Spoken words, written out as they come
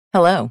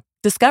Hello,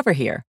 Discover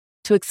here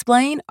to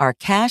explain our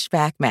cash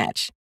back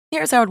match.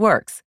 Here's how it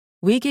works.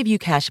 We give you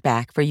cash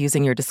back for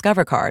using your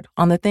Discover card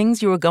on the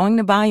things you were going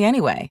to buy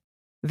anyway.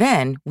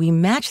 Then we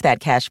match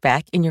that cash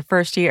back in your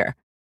first year.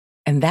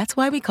 And that's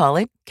why we call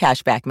it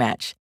Cashback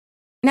Match.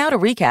 Now to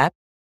recap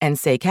and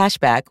say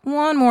cashback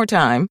one more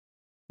time.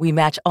 We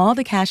match all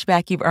the cash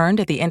back you've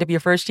earned at the end of your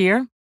first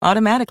year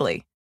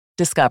automatically.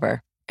 Discover.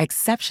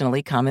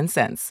 Exceptionally common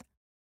sense.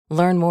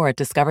 Learn more at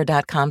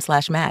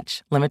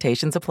discover.com/match.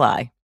 Limitations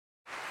apply.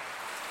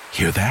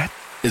 Hear that?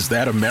 Is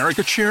that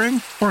America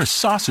cheering or a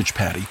sausage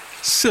patty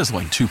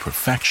sizzling to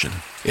perfection?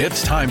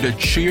 It's time to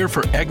cheer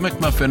for Egg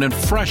McMuffin and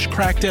fresh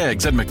cracked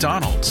eggs at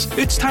McDonald's.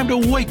 It's time to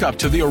wake up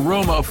to the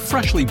aroma of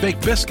freshly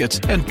baked biscuits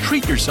and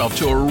treat yourself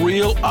to a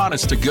real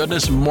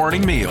honest-to-goodness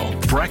morning meal.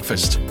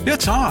 Breakfast,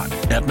 it's on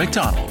at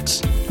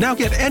McDonald's. Now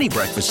get any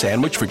breakfast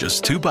sandwich for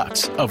just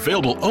 $2.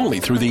 Available only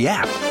through the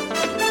app.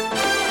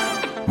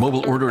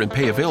 Mobile order and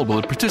pay available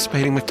at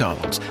participating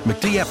McDonald's.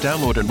 McD app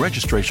download and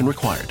registration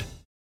required.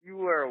 You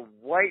wear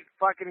white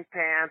fucking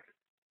pants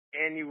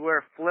and you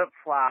wear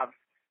flip-flops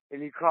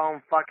and you call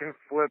them fucking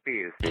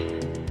flippies.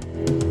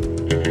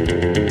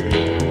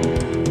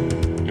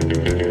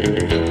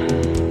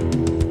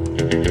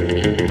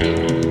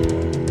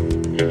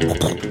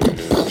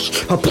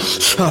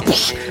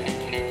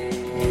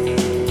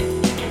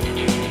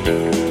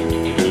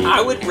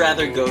 I would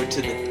rather go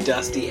to the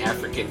dusty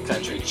African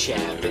country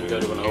Chad than go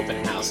to an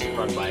open house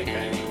run by a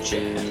guy named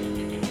Chad.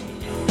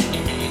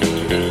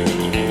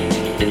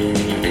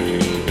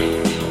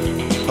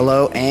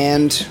 Hello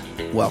and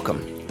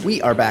welcome.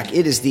 We are back.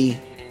 It is the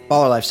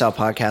Baller Lifestyle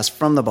Podcast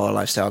from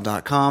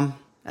theballerlifestyle.com.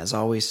 As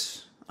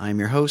always, I'm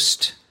your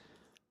host,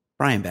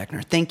 Brian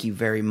Beckner. Thank you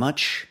very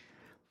much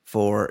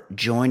for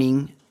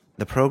joining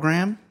the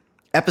program.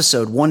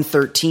 Episode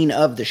 113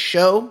 of the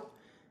show.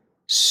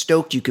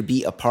 Stoked you could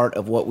be a part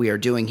of what we are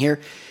doing here.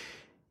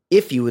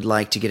 If you would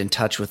like to get in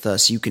touch with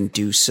us, you can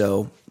do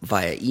so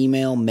via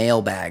email,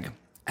 mailbag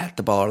at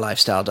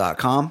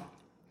theballerlifestyle.com.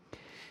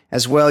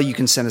 As well, you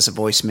can send us a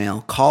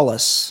voicemail, call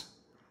us,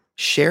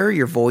 share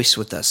your voice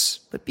with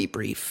us, but be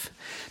brief.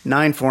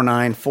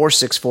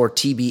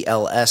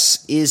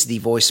 949-464-TBLS is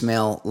the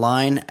voicemail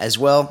line. As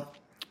well,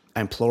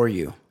 I implore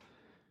you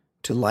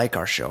to like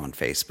our show on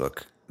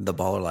Facebook, The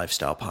Baller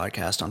Lifestyle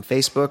Podcast on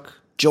Facebook.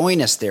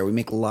 Join us there. We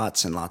make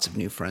lots and lots of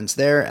new friends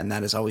there, and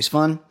that is always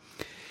fun.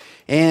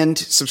 And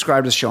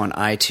subscribe to the show on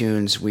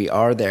iTunes. We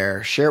are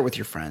there. Share it with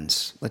your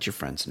friends. Let your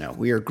friends know.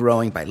 We are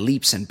growing by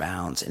leaps and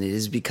bounds, and it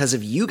is because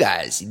of you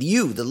guys,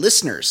 you, the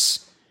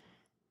listeners,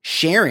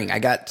 sharing. I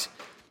got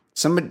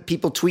some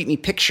people tweet me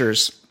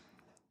pictures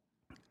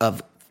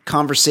of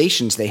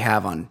conversations they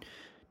have on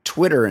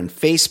Twitter and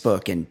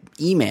Facebook and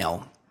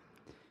email,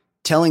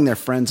 telling their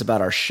friends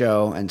about our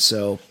show, and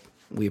so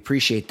we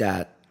appreciate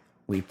that.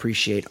 We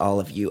appreciate all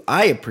of you.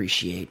 I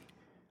appreciate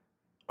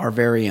our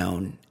very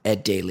own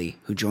Ed Daly,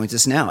 who joins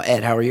us now.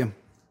 Ed, how are you?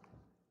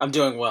 I'm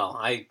doing well.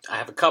 I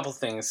have a couple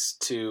things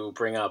to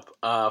bring up.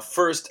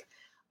 First,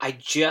 I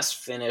just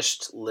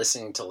finished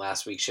listening to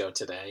last week's show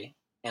today,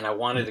 and I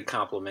wanted to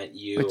compliment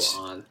you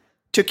on...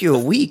 Took you a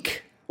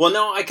week. Well,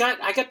 no, I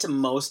got to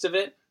most of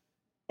it,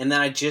 and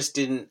then I just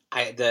didn't...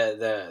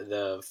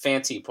 The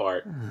fancy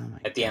part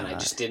at the end, I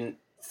just didn't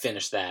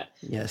finish that.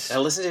 Yes. And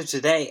I listened to it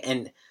today,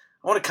 and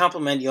I want to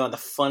compliment you on the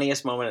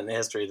funniest moment in the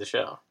history of the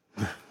show.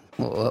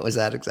 What was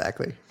that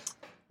exactly?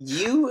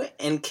 You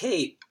and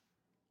Kate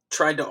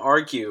tried to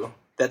argue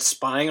that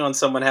spying on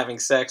someone having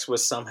sex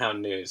was somehow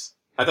news.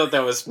 I thought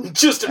that was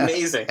just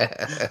amazing.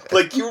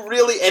 Like, you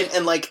really,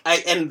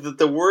 and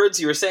the words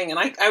you were saying, and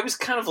I was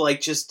kind of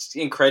like just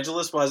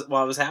incredulous while it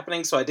was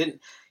happening, so I didn't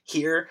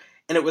hear.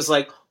 And it was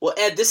like, well,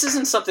 Ed, this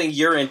isn't something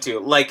you're into.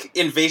 Like,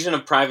 invasion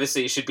of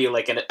privacy should be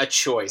like a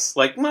choice.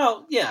 Like,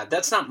 well, yeah,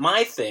 that's not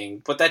my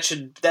thing, but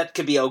that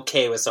could be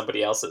okay with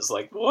somebody else's.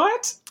 Like,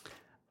 what?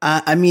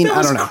 I mean, that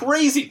I don't know.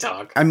 Crazy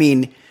talk. I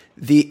mean,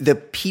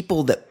 the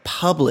people that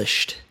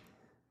published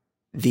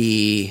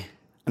and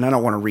I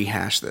don't want to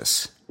rehash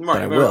this,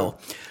 but I will.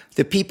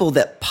 The people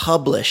that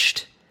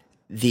published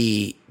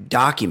the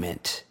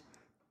document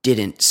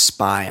didn't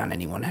spy on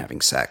anyone having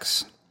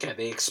sex. Okay,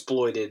 they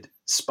exploited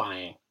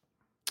spying.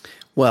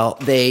 Well,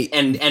 they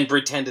and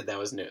pretended that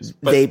was news.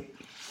 But they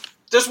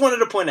just wanted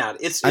to point out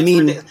it's I'm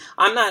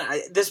not.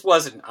 This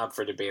wasn't up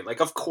for debate. Like,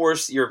 of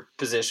course, your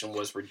position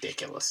was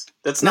ridiculous.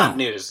 That's not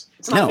news.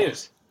 It's not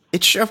news.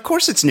 Of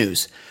course, it's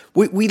news.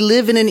 We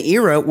live in an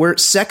era where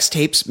sex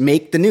tapes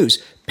make the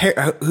news.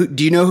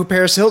 Do you know who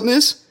Paris Hilton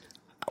is?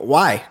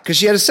 Why? Because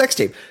she had a sex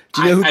tape.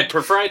 Do you know who? I'd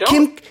prefer I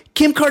don't.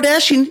 Kim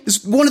Kardashian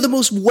is one of the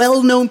most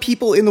well-known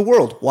people in the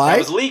world. Why? That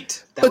was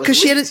leaked.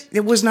 Because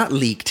it was not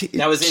leaked.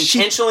 That was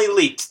intentionally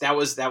leaked. That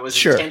was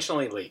sure.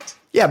 intentionally leaked.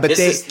 Yeah, but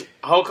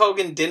Hulk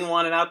Hogan didn't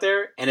want it out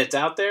there, and it's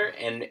out there,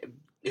 and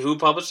who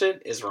published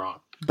it is wrong.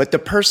 But the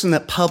person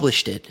that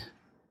published it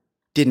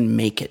didn't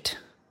make it.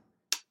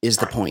 Is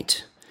the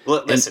point.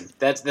 Well, listen,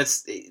 that's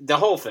the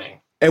whole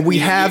thing. And we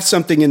have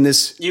something in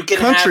this you can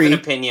country have an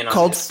opinion on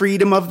called this.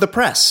 freedom of the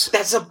press.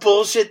 That's a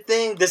bullshit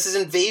thing. This is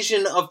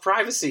invasion of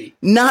privacy.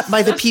 Not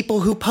by the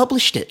people who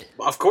published it.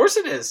 Of course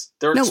it is.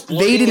 They're No,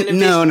 exploiting they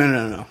didn't.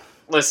 an No.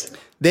 Listen.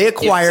 They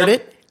acquired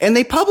it and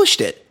they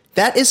published it.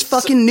 That is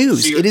fucking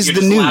news. So it is you're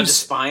the just allowed to news.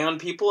 spy on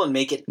people and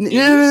make it news?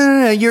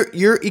 No.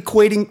 You're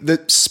equating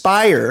the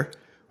spire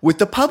with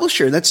the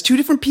publisher. That's two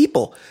different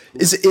people.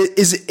 Is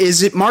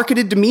it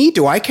marketed to me?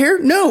 Do I care?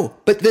 No.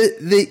 But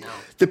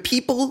the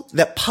people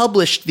that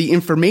published the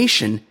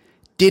information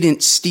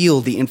didn't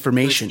steal the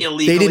information.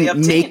 They didn't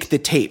obtained. make the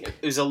tape.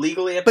 It was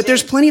illegally obtained. But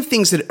there's plenty of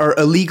things that are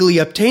illegally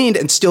obtained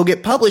and still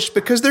get published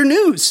because they're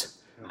news.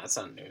 No, that's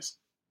not news.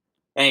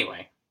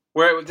 Anyway,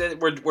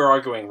 we're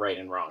arguing right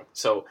and wrong.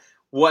 So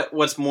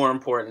what's more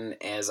important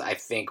is I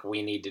think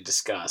we need to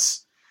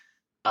discuss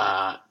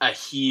a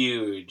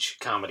huge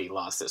comedy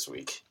loss this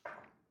week.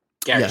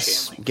 Gary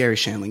Shandling. Gary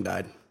Shandling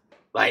died.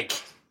 Like,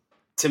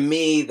 to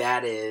me,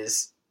 that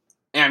is...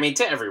 I mean,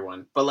 to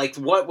everyone. But, like,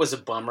 what was a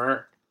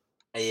bummer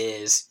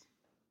is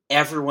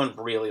everyone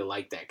really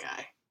liked that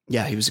guy.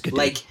 Yeah, he was a good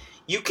Like, dude.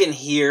 you can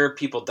hear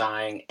people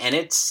dying, and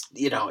it's,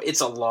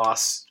 it's a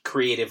loss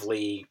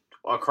creatively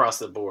across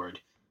the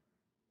board.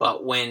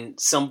 But when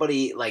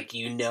somebody, like,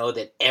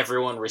 that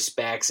everyone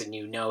respects and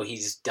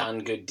he's done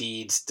good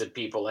deeds to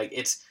people, like,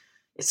 it's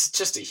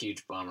just a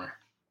huge bummer.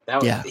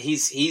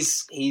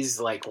 He's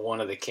like one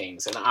of the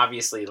kings. And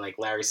obviously, like,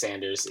 Larry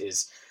Sanders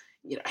is,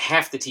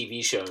 half the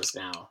TV shows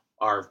now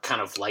are kind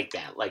of like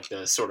that, like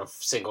the sort of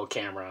single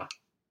camera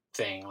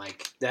thing.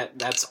 Like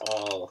that's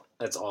all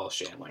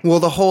Shandling. Well,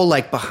 the whole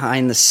like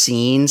behind the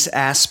scenes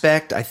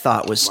aspect I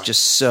thought was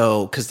just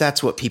so, because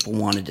that's what people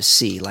wanted to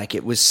see. Like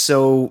it was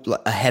so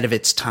ahead of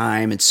its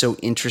time and so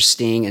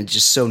interesting and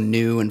just so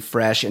new and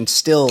fresh, and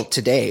still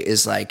today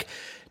is like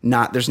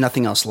there's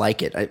nothing else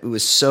like it. It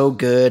was so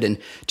good, and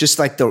just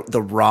like the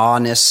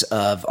rawness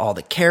of all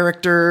the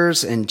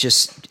characters, and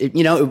just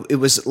it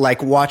was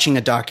like watching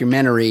a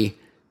documentary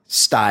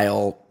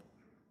style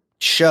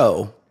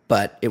show,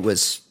 but it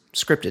was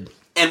scripted.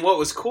 And what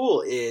was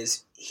cool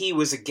is he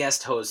was a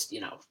guest host,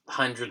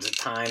 hundreds of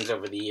times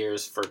over the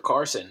years for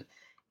Carson,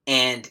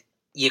 and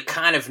you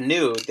kind of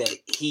knew that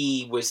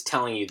he was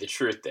telling you the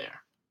truth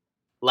there.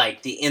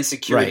 Like the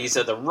insecurities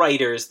of the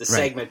writers, the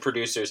segment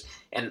producers,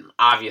 and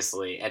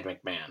obviously Ed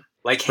McMahon.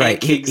 Like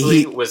Hank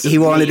Kingsley was he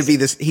wanted to be amazing.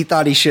 this. He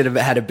thought he should have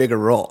had a bigger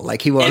role.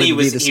 Like he wanted to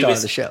be the star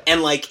of the show.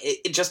 And like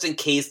just in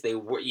case they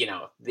were,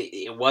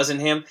 it wasn't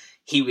him,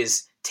 he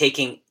was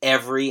taking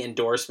every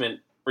endorsement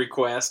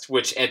request,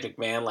 which Ed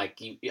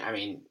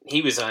McMahon,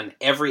 he was on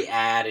every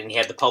ad, and he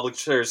had the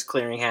Publishers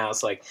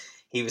Clearinghouse. Like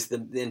he was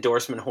the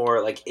endorsement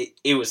whore. Like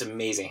it was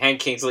amazing. Hank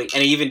Kingsley,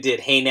 and he even did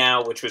Hey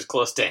Now, which was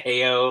close to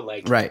Heyo.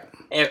 Like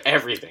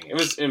everything. It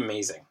was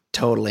amazing.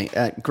 Totally,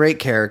 great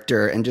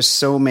character, and just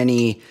so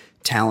many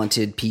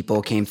talented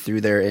people came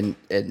through there, and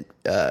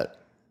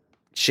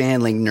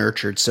Shandling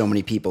nurtured so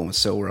many people and was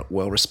so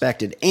well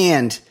respected.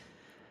 And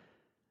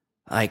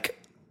like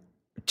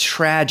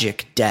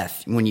tragic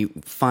death when you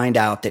find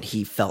out that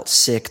he felt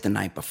sick the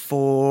night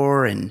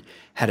before and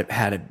had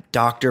a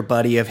doctor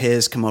buddy of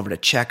his come over to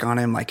check on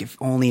him. Like if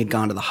only he'd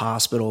gone to the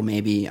hospital,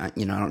 maybe, I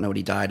don't know what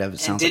he died of. It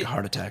sounds like a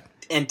heart attack.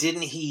 And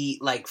didn't he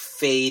like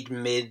fade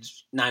mid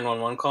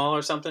 911 call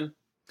or something?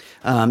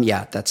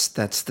 Yeah, that's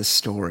the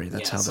story.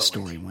 That's how the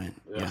story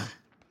went.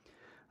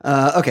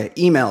 Yeah. Okay.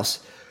 Emails.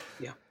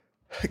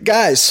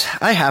 Guys,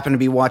 I happen to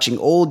be watching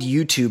old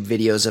YouTube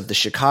videos of the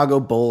Chicago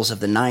Bulls of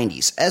the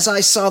 90s. As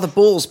I saw the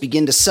Bulls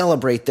begin to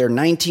celebrate their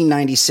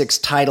 1996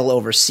 title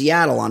over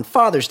Seattle on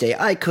Father's Day,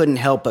 I couldn't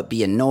help but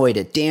be annoyed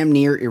at damn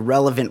near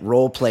irrelevant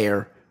role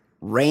player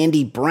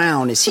Randy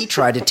Brown as he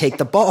tried to take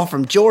the ball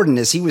from Jordan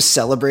as he was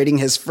celebrating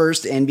his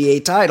first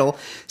NBA title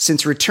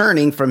since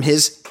returning from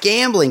his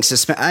gambling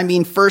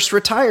first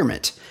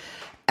retirement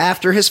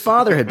after his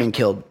father had been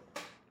killed.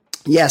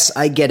 Yes,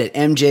 I get it.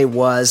 MJ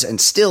was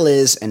and still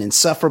is an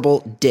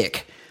insufferable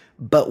dick.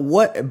 But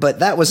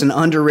that was an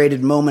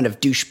underrated moment of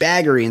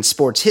douchebaggery in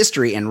sports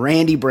history, and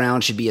Randy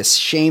Brown should be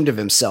ashamed of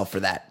himself for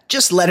that.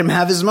 Just let him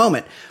have his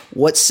moment.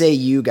 What say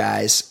you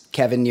guys?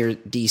 Kevin near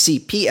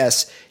DC.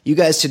 P.S. You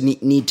guys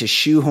need to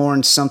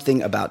shoehorn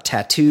something about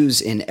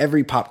tattoos in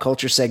every pop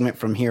culture segment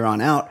from here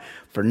on out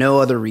for no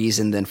other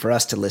reason than for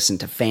us to listen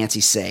to Fancy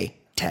say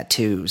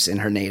tattoos in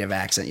her native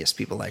accent. Yes,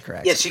 people like her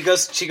accent.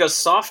 Yeah, she goes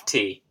soft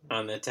T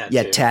on the tattoo.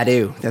 Yeah,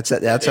 tattoo. That's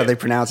how they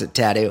pronounce it.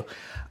 Tattoo.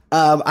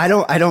 I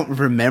don't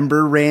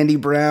remember Randy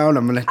Brown.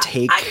 I'm gonna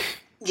take.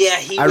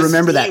 I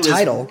remember that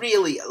title.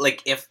 Really,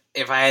 like if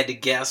I had to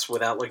guess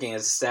without looking at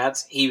his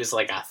stats, he was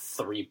like a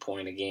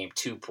 3-point a game,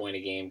 2-point a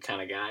game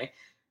kind of guy.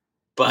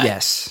 But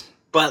yes,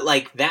 but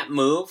like that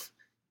move,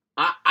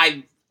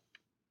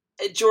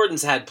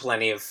 Jordan's had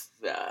plenty of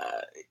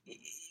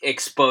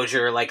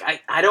exposure. Like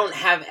I don't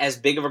have as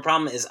big of a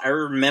problem as I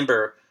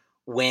remember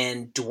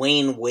when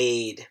Dwayne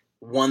Wade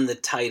won the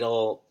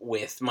title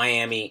with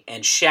Miami,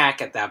 and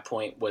Shaq at that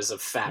point was a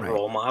fat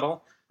role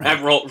model,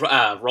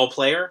 role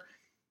player,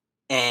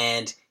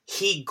 and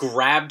he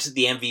grabbed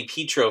the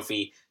MVP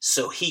trophy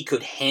so he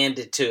could hand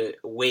it to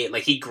Wade.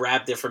 Like, he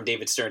grabbed it from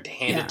David Stern to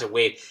hand it to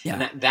Wade. Yeah.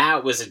 And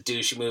that was a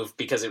douchey move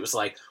because it was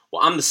like,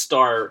 well, I'm the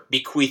star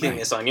bequeathing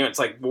this on you. It's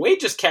like, Wade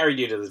just carried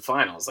you to the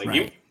finals.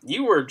 Like,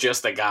 you were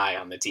just a guy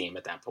on the team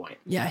at that point.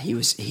 Yeah, he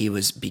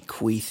was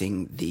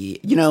bequeathing the,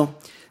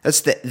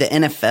 that's the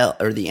NFL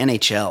or the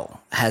NHL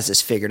has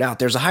this figured out.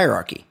 There's a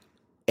hierarchy,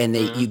 and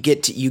you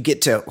get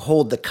to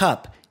hold the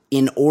cup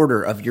in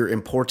order of your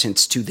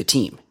importance to the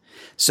team.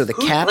 So the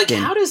captain,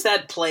 like, how does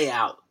that play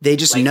out? They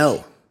just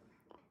know.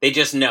 They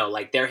just know,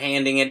 like, they're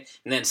handing it,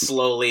 and then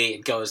slowly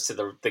it goes to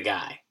the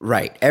guy.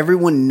 Right.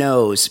 Everyone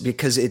knows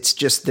because it's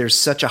just there's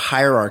such a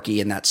hierarchy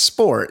in that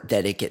sport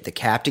that the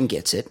captain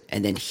gets it,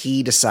 and then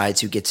he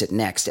decides who gets it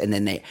next, and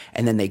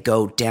then they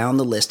go down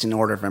the list in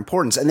order of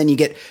importance, and then you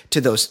get to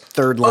those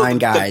third line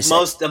guys.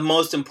 The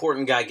most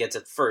important guy gets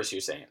it first.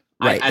 You're saying,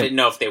 right? I didn't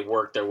know if they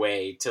worked their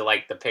way to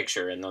like the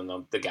picture, and then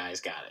the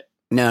guys got it.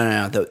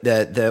 No.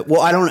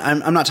 Well,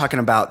 I'm not talking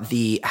about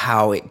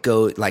how it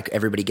goes. Like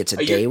everybody gets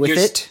a day with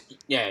it.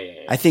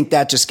 Yeah. I think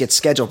that just gets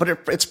scheduled, but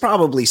it's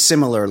probably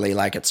similarly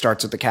like it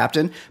starts with the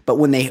captain. But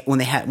when they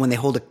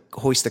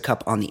hoist the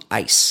cup on the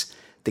ice,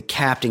 the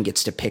captain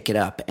gets to pick it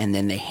up, and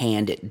then they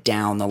hand it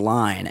down the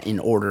line in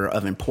order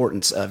of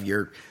importance of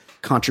your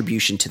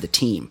contribution to the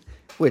team,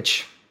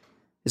 which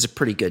is a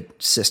pretty good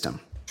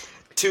system.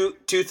 Two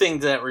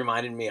things that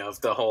reminded me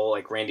of the whole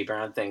like Randy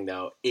Brown thing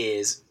though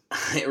is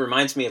it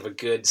reminds me of a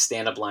good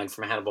stand-up line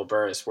from Hannibal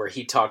Buress where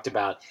he talked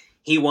about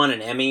he won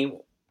an Emmy,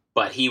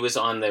 but he was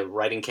on the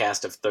writing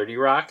cast of 30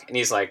 Rock, and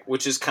he's like,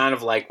 which is kind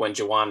of like when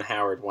Juwan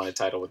Howard won a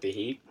title with the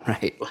Heat.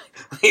 Right.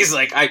 He's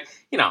like,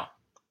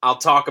 I'll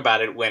talk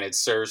about it when it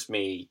serves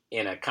me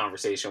in a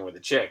conversation with a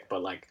chick,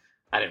 but like,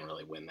 I didn't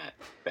really win that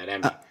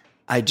Emmy.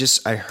 I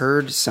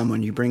heard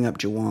someone, you bring up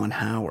Juwan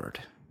Howard,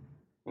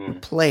 who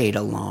played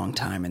a long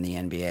time in the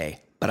NBA,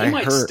 but he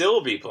might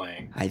still be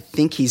playing. I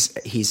think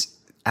he's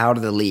out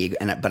of the league,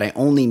 but I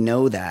only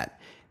know that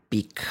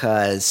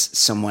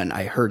because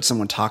I heard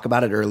someone talk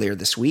about it earlier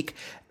this week,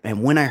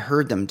 and when I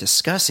heard them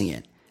discussing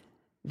it,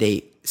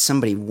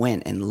 somebody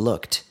went and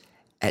looked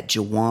at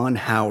Juwan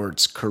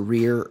Howard's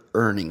career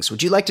earnings.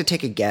 Would you like to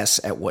take a guess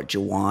at what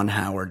Juwan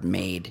Howard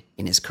made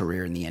in his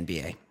career in the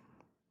NBA?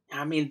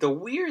 I mean, the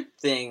weird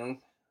thing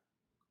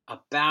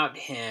about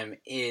him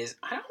is,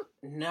 I don't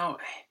know,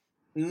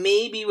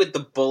 maybe with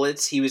the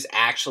Bullets, he was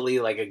actually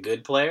like a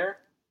good player.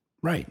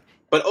 Right.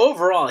 But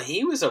overall,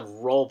 he was a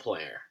role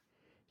player.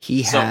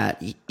 So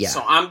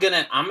I'm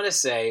gonna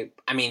say,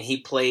 I mean, he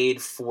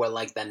played for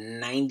like the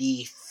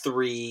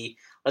 93.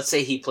 Let's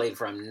say he played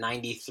from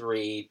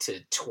 93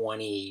 to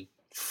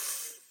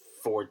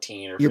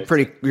 2014 or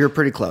 15. You're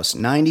pretty close.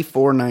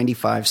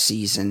 94-95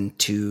 season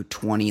to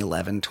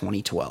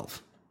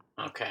 2011-2012.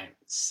 Okay,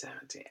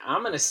 17.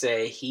 I'm gonna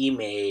say he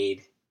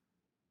made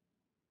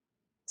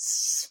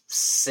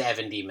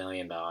 $70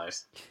 million.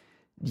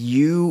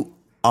 You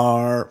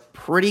are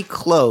pretty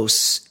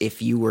close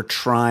if you were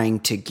trying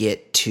to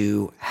get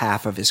to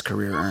half of his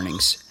career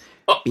earnings,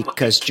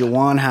 because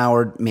Juwan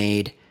Howard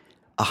made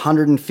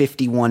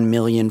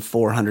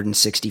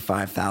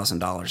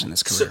 $151,465,000 in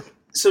his career.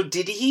 So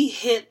did he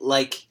hit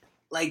like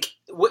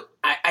what?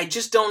 I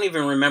just don't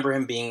even remember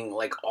him being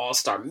like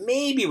all-star.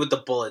 Maybe with the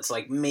Bullets,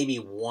 like maybe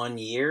 1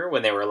 year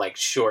when they were like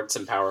shorts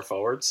and power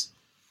forwards.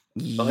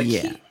 But like,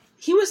 yeah,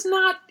 he was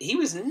not. He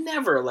was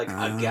never like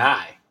a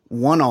guy.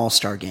 One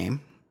all-star game.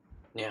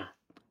 Yeah.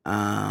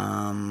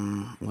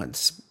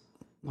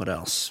 What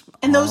else?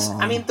 And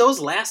those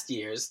last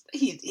years,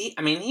 he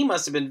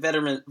must have been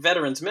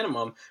veterans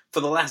minimum for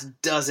the last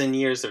dozen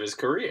years of his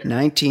career.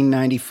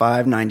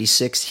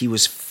 1995-96, he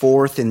was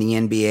fourth in the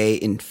NBA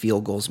in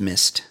field goals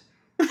missed.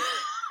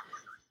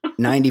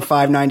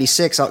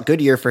 95-96, good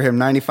year for him.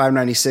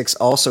 95-96,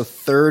 also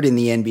third in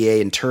the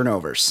NBA in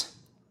turnovers.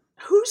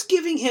 Who's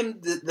giving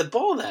him the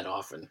ball that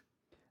often?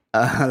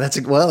 That's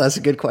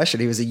a good question.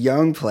 He was a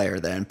young player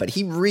then, but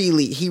he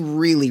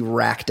really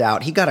racked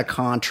out. He got a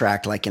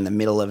contract like in the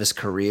middle of his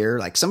career.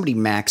 Like somebody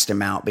maxed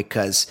him out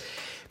because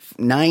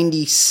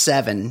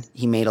 97,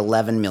 he made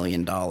 $11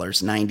 million.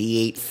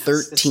 98,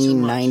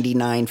 13,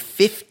 99,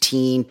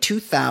 15,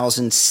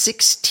 2000,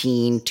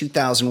 16,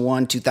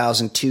 2001,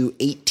 2002,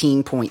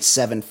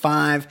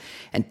 18.75,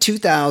 and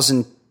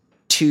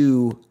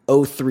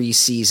 2002-03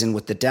 season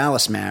with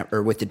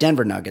the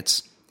Denver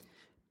Nuggets.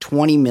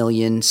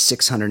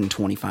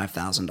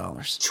 $20,625,000.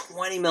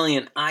 $20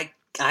 million. I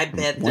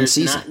bet there's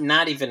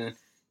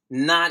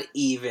not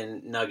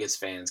even Nuggets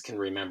fans can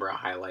remember a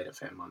highlight of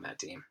him on that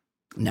team.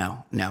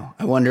 No.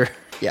 I wonder.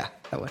 Yeah.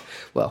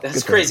 Well,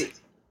 that's crazy.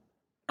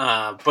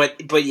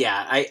 But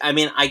yeah, I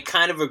mean, I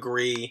kind of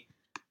agree.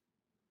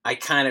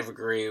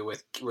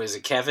 with, was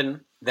it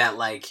Kevin that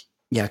like?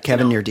 Yeah,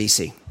 Kevin near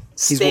DC.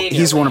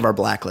 He's one of our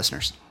black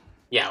listeners.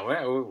 Yeah.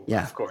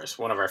 Of course,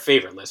 one of our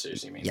favorite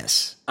listeners. You mean?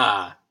 Yes.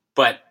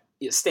 But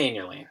stay in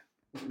your lane.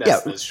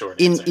 That's the short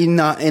answer. In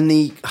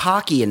the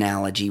hockey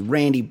analogy,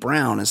 Randy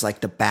Brown is like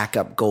the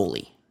backup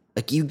goalie.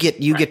 Like you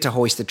get to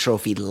hoist the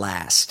trophy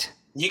last.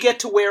 You get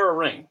to wear a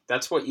ring.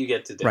 That's what you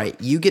get to do. Right.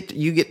 You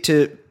get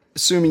to,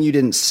 assuming you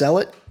didn't sell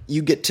it,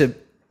 you get to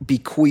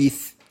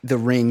bequeath the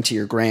ring to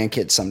your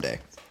grandkids someday.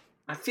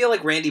 I feel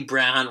like Randy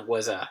Brown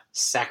was a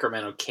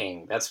Sacramento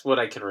King. That's what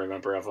I can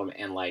remember of him,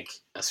 and like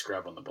a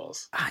scrub on the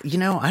Bulls. I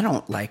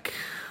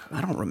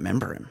don't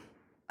remember him.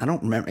 I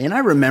don't remember. And I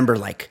remember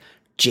like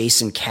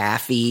Jason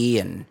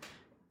Caffey and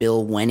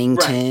Bill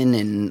Wennington,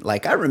 and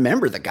like I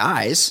remember the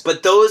guys.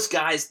 But those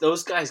guys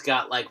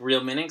got like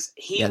real minutes.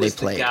 He was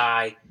the played.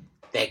 guy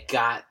that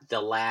got the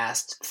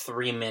last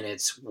 3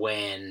 minutes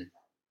when,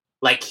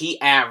 like, he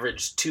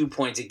averaged 2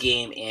 points a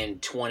game in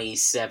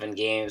 27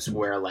 games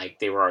where like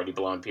they were already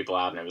blowing people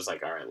out, and it was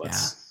like, all right,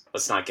 let's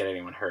not get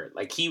anyone hurt.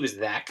 Like, he was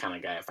that kind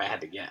of guy, if I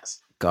had to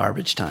guess.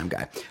 Garbage time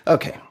guy.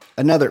 Okay,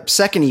 another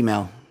second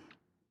email.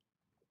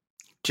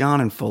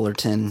 John in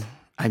Fullerton.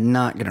 I'm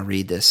not going to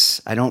read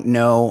this. I don't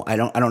know. I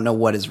don't know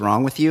what is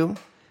wrong with you.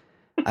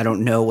 I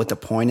don't know what the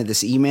point of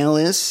this email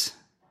is.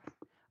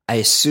 I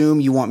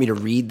assume you want me to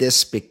read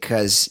this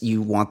because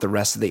you want the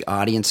rest of the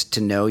audience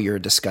to know you're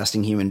a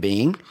disgusting human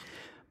being.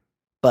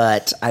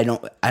 But I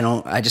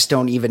just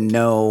don't even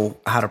know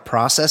how to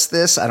process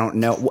this. I don't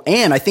know.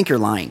 And I think you're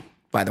lying,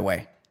 by the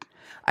way.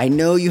 I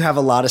know you have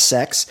a lot of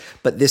sex,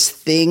 but this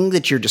thing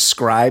that you're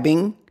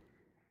describing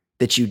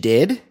that you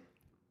did,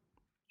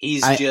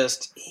 He's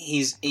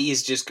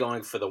just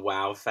going for the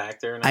wow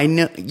factor. Now. I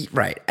know,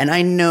 right. And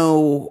I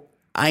know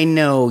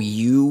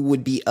you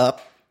would be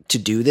up to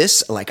do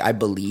this. Like, I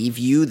believe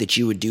you that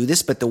you would do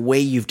this, but the way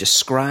you've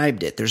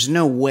described it, there's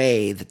no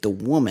way that the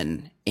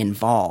woman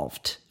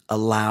involved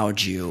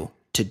allowed you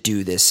to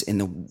do this in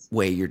the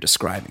way you're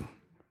describing.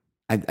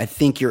 I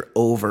think you're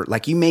over,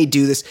 like, you may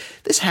do this.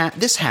 This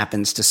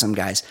happens to some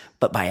guys,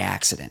 but by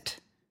accident.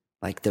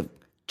 Like, the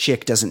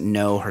chick doesn't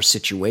know her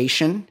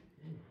situation.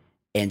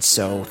 And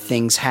so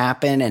things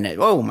happen, and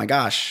oh my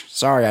gosh,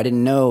 sorry, I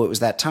didn't know it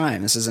was that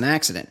time. This is an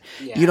accident.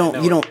 Yeah, you don't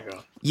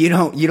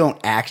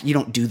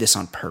do this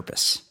on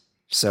purpose.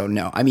 So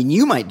no, I mean,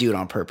 you might do it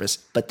on purpose,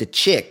 but the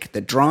chick,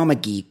 the drama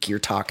geek you're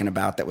talking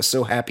about that was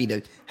so happy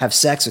to have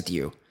sex with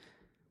you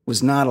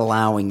was not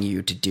allowing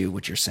you to do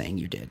what you're saying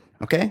you did.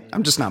 Okay?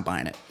 I'm just not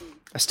buying it.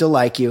 I still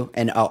like you,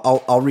 and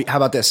I'll read. How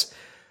about this?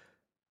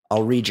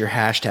 I'll read your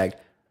hashtag,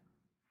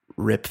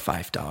 Rip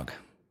Fife Dog,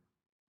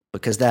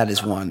 because that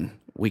is one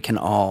we can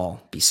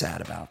all be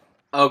sad about.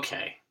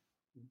 Okay.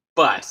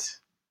 But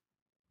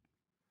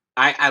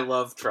I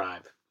love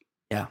Tribe.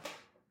 Yeah.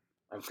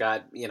 I've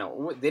got,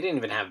 they didn't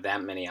even have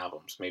that many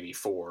albums, maybe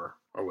 4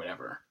 or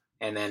whatever.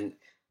 And then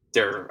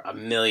there are a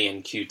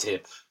million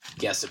Q-Tip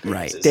guest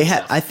appearances. Right. They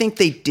had, I think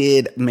they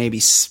did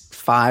maybe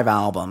 5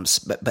 albums,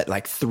 but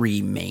like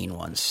 3 main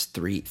ones.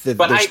 There's 3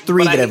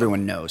 that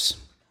everyone knows.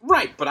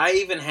 Right. But I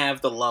even have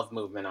the Love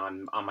Movement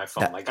on my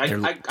phone. Their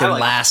I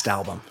last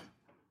album.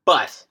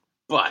 But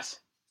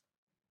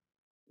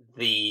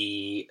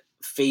the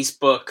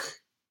Facebook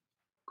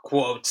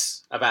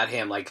quotes about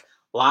him, like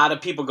a lot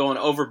of people going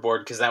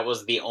overboard because that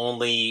was the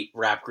only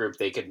rap group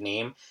they could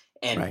name.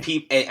 And right.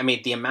 I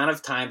mean, the amount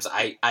of times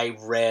I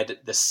read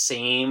the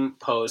same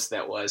post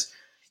that was,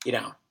 you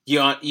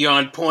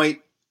on point,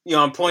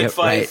 yep,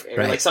 Fife, right,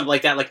 or like something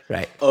like that, like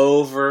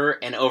over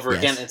and over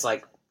again. It's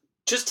like,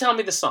 just tell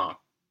me the song,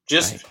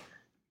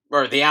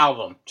 or the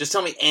album. Just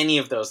tell me any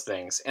of those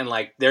things, and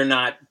like they're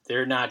not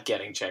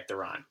getting checked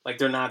around. Like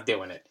they're not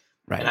doing it.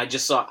 Right. And I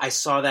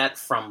saw that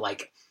from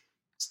like,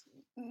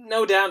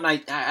 no doubt.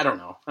 And I don't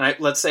know.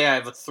 Let's say I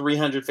have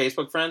 300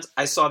 Facebook friends.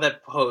 I saw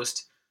that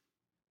post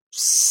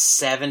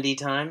 70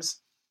 times.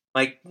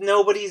 Like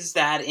nobody's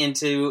that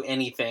into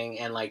anything.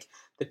 And like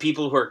the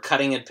people who are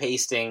cutting and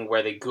pasting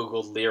where they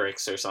Googled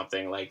lyrics or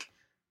something, like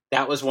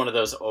that was one of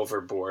those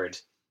overboard.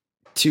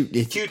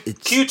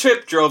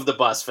 Q-Tip drove the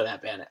bus for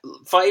that band.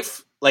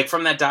 Fife, like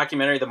from that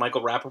documentary, the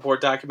Michael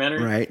Rappaport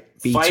documentary.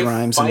 Right. Beats,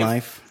 rhymes, and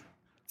life.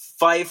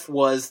 Fife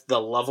was the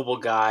lovable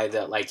guy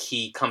that like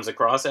he comes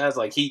across as.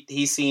 Like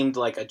he seemed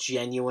like a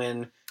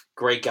genuine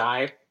great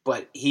guy,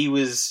 but he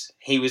was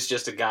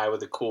just a guy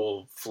with a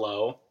cool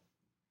flow.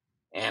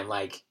 And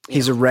like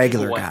he's a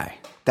regular guy.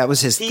 That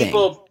was his thing.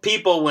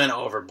 People went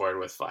overboard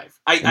with Fife.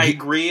 I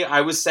agree.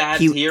 I was sad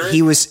to hear it.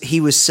 He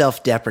was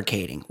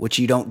self-deprecating, which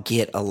you don't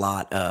get a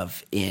lot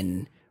of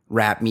in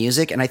rap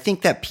music, and I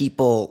think that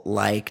people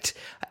liked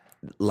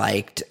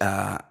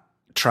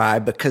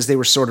Tribe because they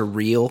were sort of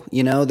real,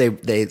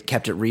 they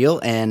kept it real,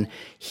 and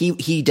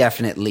he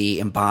definitely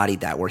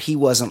embodied that, where he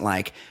wasn't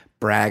like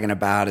bragging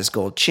about his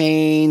gold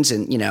chains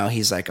and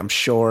he's like, I'm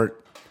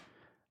short.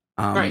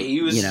 Right,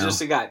 he was just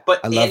a guy,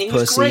 but and he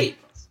was great.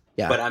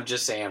 Yeah, but I'm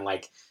just saying,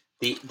 like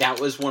that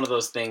was one of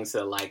those things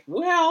that, like,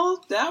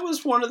 well, that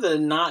was one of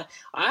the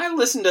I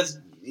listened to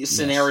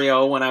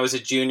Scenario when I was a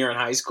junior in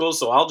high school,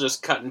 so I'll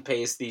just cut and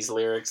paste these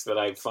lyrics that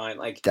I find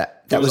like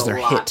that was their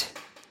hit.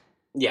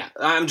 Yeah,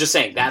 I'm just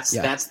saying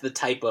that's the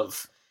type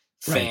of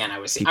fan I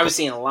was seeing. I was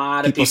seeing a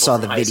lot of people saw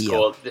from the high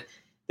video. School.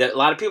 A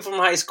lot of people from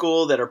high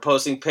school that are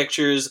posting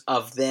pictures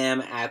of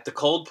them at the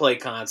Coldplay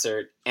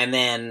concert, and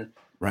then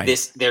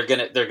they're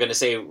gonna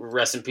say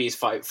rest in peace,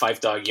 Fife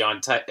Dog, you on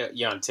Tip,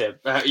 you on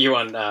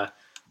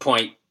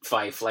point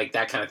fife, like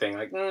that kind of thing.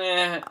 Like,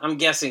 I'm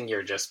guessing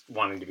you're just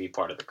wanting to be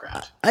part of the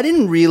crowd. I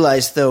didn't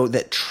realize, though,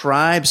 that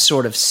Tribe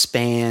sort of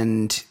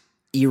spanned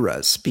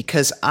eras,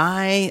 because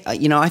I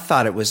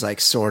thought it was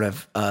like sort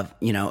of,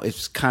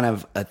 it's kind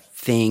of a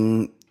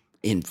thing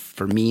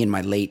for me in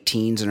my late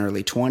teens and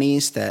early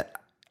 20s that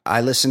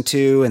I listened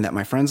to and that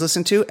my friends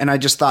listened to. And I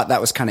just thought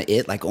that was kind of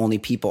it. Like only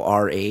people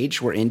our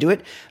age were into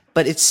it.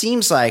 But it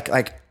seems like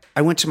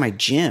I went to my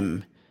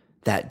gym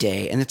that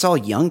day and it's all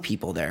young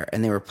people there,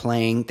 and they were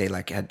playing, they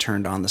like had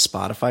turned on the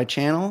Spotify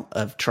channel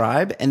of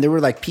Tribe, and there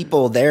were like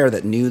people there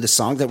that knew the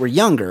song that were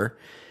younger.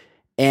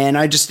 And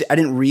I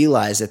didn't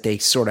realize that they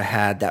sort of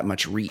had that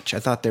much reach. I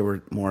thought they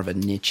were more of a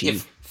niche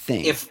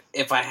thing.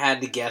 If I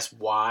had to guess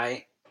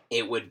why,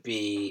 it would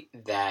be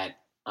that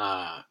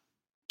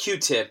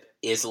Q-Tip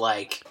is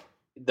like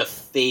the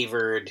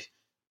favored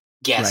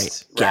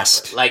guest rapper.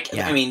 Guest. Like,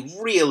 yeah. I mean,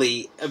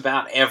 really,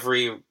 about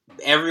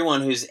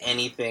everyone who's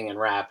anything in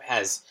rap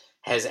has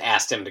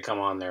asked him to come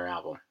on their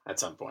album at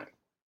some point.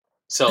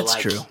 So that's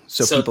like, true.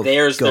 So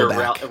there's their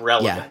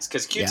relevance,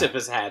 because Q-Tip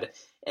has had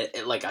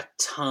like a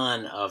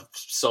ton of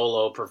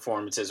solo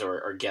performances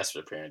or guest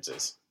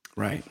appearances.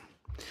 Right.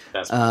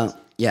 That's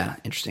yeah,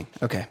 interesting.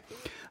 Okay.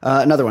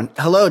 Another one.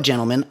 Hello,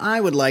 gentlemen. I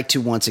would like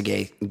to once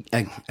again,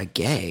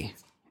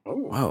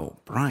 Whoa,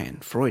 Brian,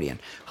 Freudian.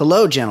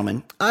 Hello,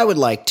 gentlemen. I would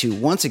like to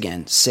once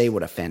again say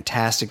what a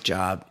fantastic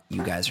job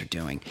you guys are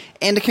doing,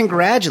 and to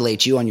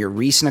congratulate you on your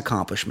recent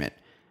accomplishment.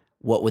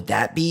 What would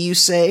that be, you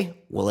say?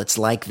 Well, it's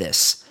like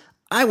this.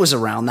 I was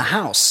around the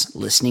house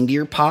listening to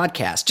your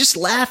podcast, just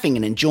laughing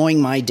and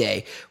enjoying my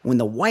day, when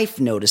the wife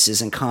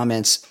notices and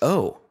comments,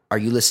 "Oh, are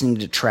you listening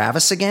to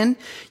Travis again?"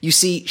 You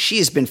see, she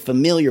has been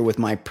familiar with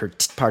my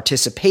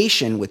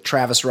participation with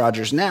Travis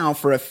Rogers now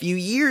for a few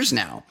years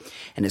now,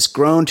 and has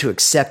grown to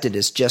accept it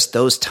as just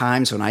those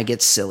times when I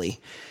get silly.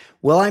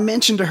 Well, I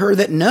mentioned to her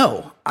that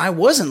no, I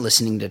wasn't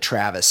listening to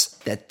Travis,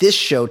 that this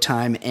show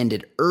time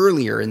ended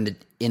earlier in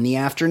the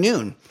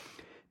afternoon,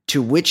 to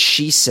which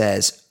she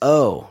says,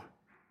 "Oh,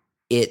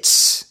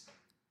 it's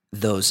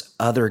those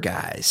other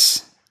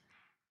guys,"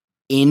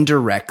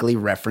 indirectly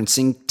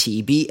referencing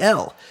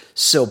TBL.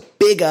 So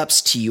big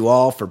ups to you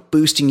all for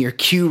boosting your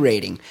Q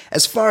rating,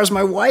 as far as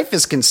my wife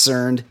is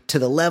concerned, to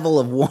the level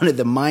of one of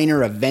the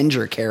minor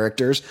Avenger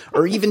characters,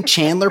 or even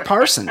Chandler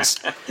Parsons.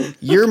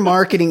 Your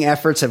marketing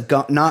efforts have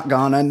not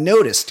gone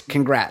unnoticed.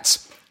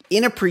 Congrats.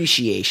 In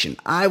appreciation,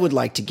 I would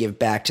like to give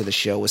back to the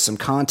show with some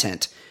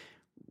content,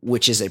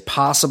 which is a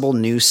possible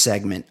new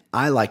segment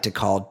I like to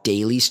call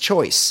Daily's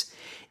Choice.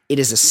 It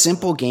is a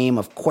simple game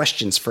of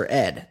questions for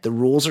Ed. The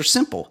rules are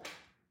simple.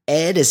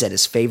 Ed is at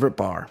his favorite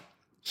bar.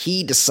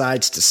 He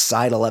decides to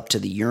sidle up to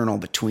the urinal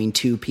between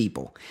two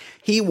people.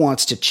 He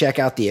wants to check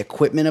out the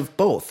equipment of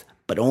both,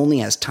 but only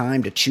has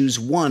time to choose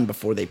one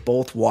before they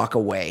both walk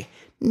away,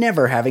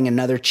 never having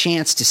another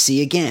chance to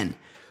see again.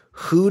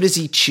 Who does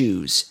he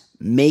choose?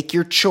 Make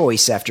your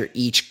choice after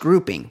each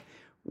grouping.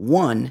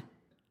 1.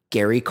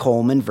 Gary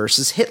Coleman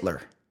versus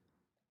Hitler.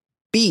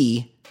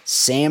 B.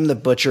 Sam the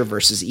Butcher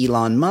versus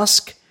Elon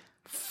Musk.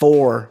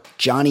 4.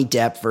 Johnny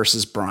Depp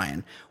versus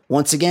Brian.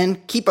 Once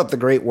again, keep up the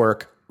great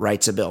work.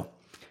 Writes a Bill.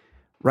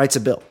 Writes a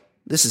Bill.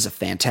 This is a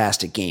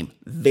fantastic game.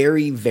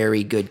 Very,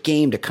 very good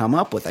game to come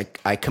up with.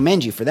 I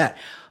commend you for that.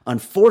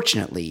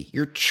 Unfortunately,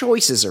 your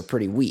choices are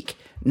pretty weak.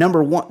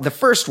 Number 1, the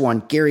first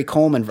one, Gary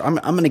Coleman. I'm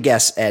going to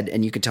guess, Ed,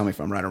 and you can tell me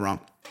if I'm right or wrong.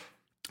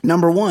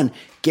 Number 1,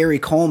 Gary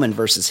Coleman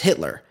versus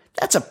Hitler.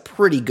 That's a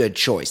pretty good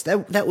choice.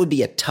 That would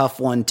be a tough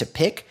one to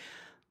pick,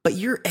 but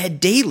you're Ed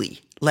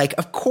Daly. Like,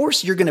 of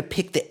course you're going to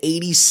pick the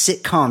 80s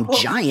sitcom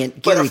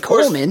giant, Gary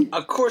Coleman.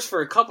 Of course,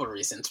 for a couple of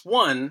reasons.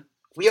 One,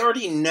 we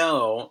already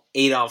know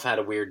Adolf had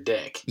a weird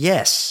dick.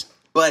 Yes.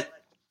 But,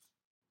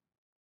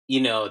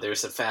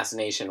 there's a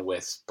fascination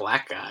with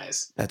black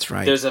guys. That's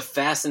right. There's a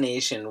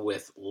fascination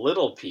with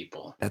little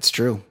people. That's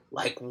true.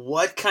 Like,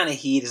 what kind of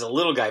heat is a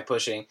little guy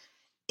pushing?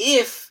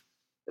 If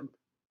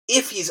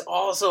he's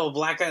also a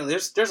black guy,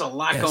 there's a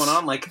lot going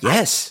on. Like,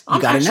 yes,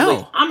 you got to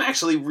know. I'm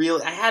actually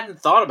really, I hadn't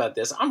thought about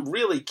this. I'm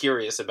really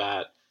curious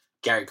about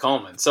Gary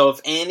Coleman. So if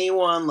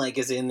anyone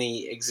is in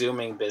the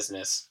exhuming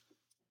business,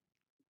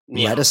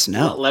 let us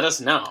know. Let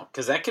us know,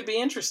 because that could be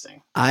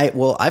interesting. I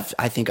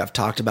think I've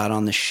talked about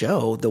on the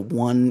show the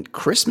one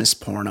Christmas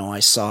porno I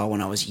saw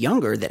when I was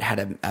younger that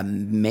had a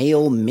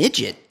male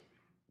midget,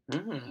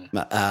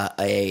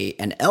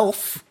 an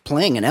elf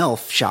playing an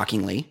elf,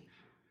 shockingly.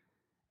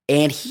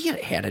 And he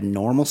had a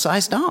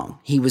normal-sized dong.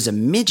 He was a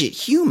midget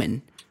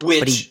human,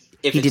 but he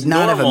did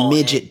not have a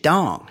midget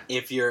dong.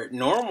 If you're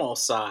normal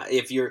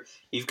size,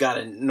 you've got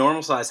a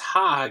normal-sized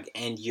hog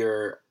and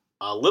you're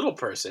a little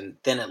person,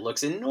 then it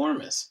looks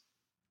enormous.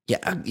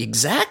 Yeah,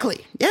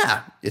 exactly.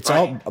 Yeah, it's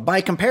all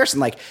by comparison.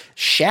 Like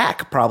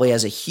Shaq probably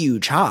has a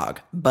huge hog,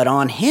 but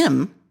on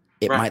him,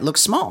 it might look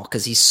small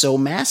because he's so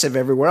massive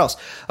everywhere else.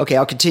 Okay,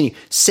 I'll continue.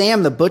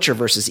 Sam the Butcher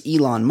versus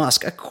Elon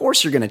Musk. Of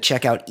course you're going to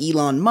check out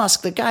Elon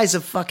Musk. The guy's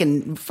a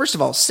fucking... First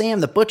of all,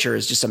 Sam the Butcher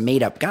is just a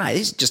made-up guy.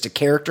 He's just a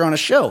character on a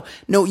show.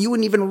 No, you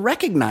wouldn't even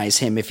recognize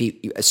him if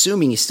he...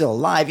 Assuming he's still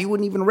alive, you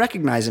wouldn't even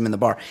recognize him in the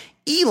bar.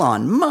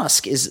 Elon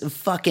Musk is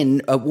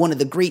fucking one of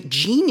the great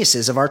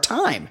geniuses of our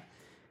time.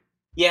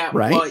 Yeah,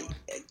 right? Well,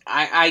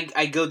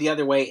 I go the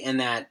other way in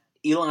that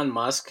Elon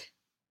Musk,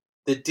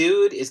 the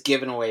dude is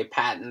giving away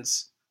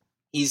patents.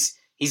 He's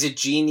a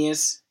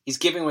genius. He's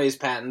giving away his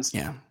patents.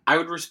 Yeah. I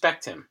would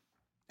respect him.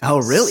 Oh,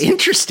 really?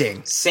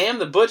 Interesting. Sam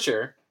the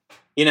Butcher,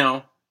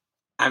 I'm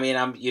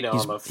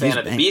a fan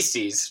of the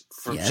Beasties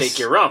from Shake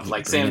Your Rump,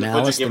 like Sam the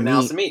Butcher giving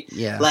Alice the meat.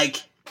 Yeah.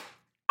 Like,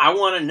 I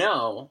want to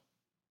know,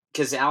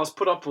 because Alice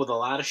put up with a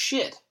lot of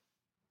shit.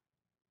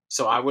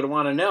 So I would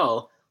want to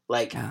know,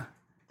 like,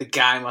 the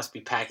guy must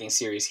be packing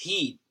serious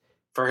heat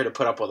for her to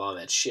put up with all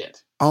that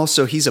shit.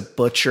 Also, he's a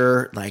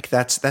butcher. Like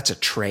that's a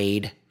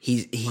trade.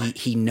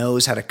 He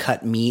knows how to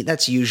cut meat.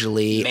 That's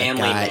usually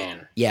manly a guy.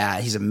 Man. Yeah,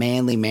 he's a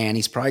manly man.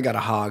 He's probably got a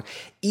hog.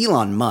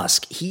 Elon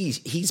Musk,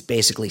 he's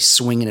basically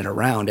swinging it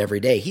around every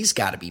day. He's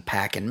got to be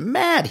packing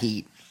mad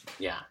heat.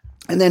 Yeah.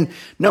 And then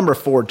number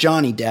 4,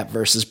 Johnny Depp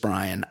versus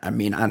Brian. I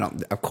mean,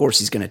 of course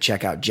he's going to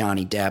check out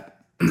Johnny Depp.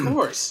 Of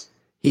course.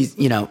 He's,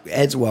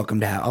 Ed's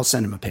welcome to have. I'll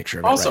send him a picture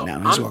of it right now.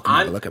 He's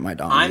welcome to look at my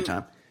dog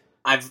anytime.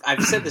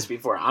 I've said this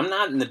before. I'm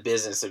not in the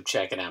business of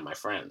checking out my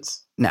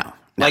friends. No,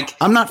 like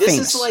I'm not this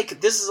famous.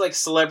 This is like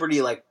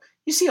celebrity. Like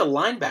you see a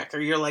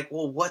linebacker, you're like,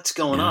 well, what's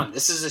going on?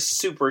 This is a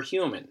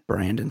superhuman.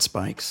 Brandon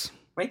Spikes.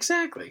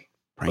 Exactly.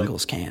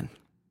 Pringles can.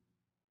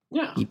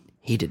 Yeah.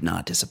 He did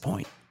not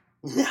disappoint.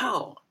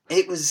 No,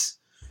 it was.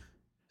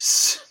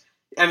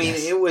 I mean,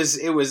 it was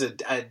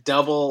a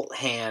double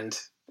hand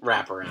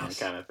wraparound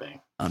kind of thing.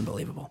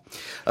 Unbelievable.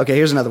 Okay,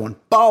 here's another one.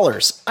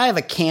 Ballers. I have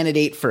a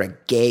candidate for a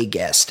gay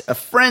guest. A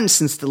friend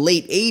since the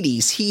late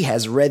 80s. He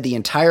has read the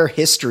entire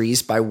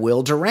histories by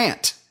Will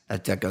Durant.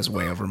 That goes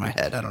way over my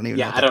head. I don't even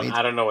know what that means.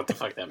 I don't know what the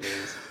fuck that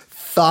means.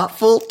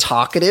 Thoughtful,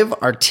 talkative,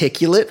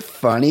 articulate,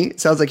 funny.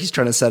 Sounds like he's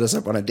trying to set us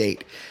up on a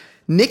date.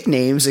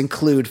 Nicknames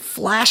include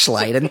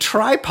Flashlight and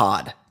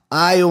Tripod.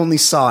 I only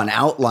saw an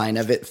outline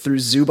of it through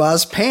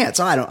Zuba's pants.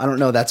 I don't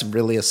know. That's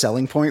really a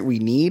selling point we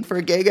need for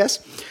a gay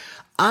guest.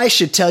 I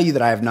should tell you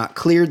that I have not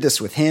cleared this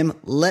with him.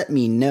 Let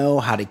me know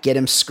how to get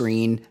him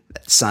screened.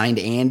 Signed,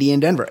 Andy in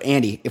Denver.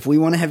 Andy, if we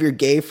want to have your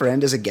gay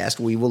friend as a guest,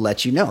 we will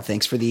let you know.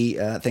 Thanks for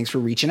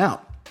reaching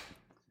out.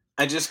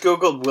 I just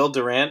Googled Will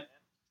Durant.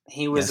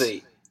 He was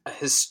a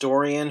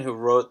historian who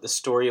wrote the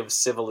story of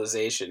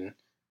civilization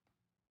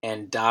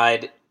and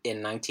died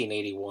in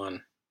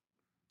 1981.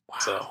 Wow.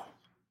 So,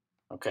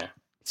 okay.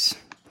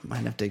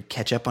 Might have to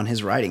catch up on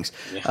his writings.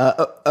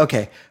 Yeah.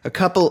 Okay, a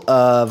couple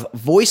of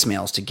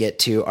voicemails to get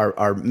to.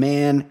 Our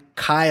man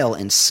Kyle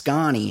in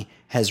Scotty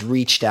has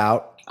reached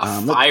out.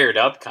 Fired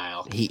up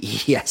Kyle.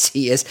 Yes,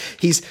 he is.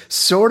 He's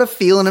sort of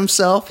feeling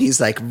himself. He's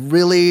like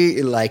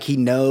really like he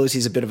knows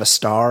he's a bit of a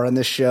star on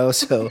this show,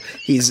 so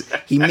he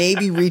may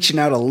be reaching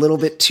out a little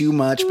bit too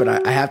much. But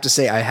I have to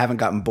say I haven't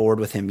gotten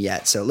bored with him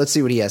yet. So let's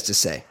see what he has to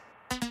say.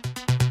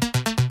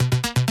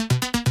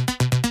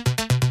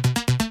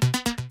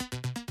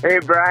 Hey,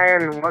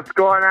 Brian, what's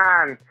going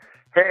on?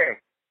 Hey,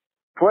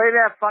 play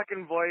that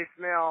fucking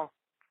voicemail.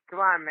 Come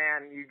on,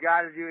 man. You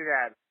gotta do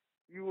that.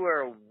 You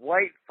wear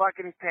white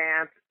fucking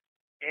pants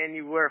and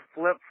you wear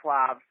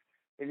flip-flops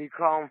and you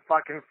call them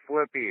fucking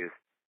flippies.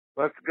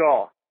 Let's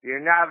go. You're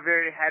not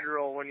very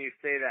hetero when you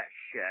say that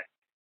shit.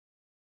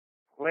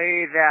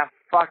 Play that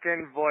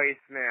fucking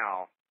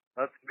voicemail.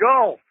 Let's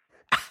go.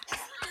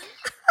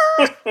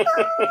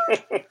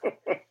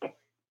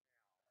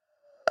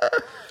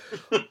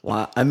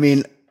 Well, I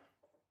mean,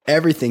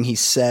 everything he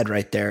said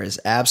right there is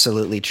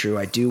absolutely true.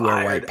 I do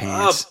wear white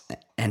pants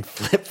and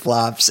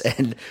flip-flops.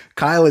 And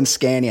Kyle and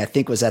Scanny, I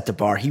think, was at the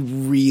bar. He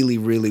really,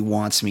 really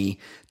wants me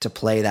to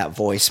play that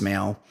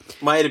voicemail.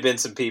 Might have been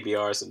some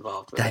PBRs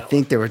involved. I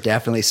think there were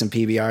definitely some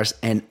PBRs.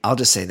 And I'll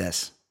just say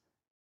this.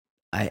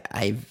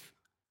 I've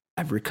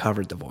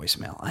recovered the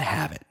voicemail. I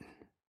have it.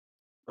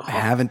 I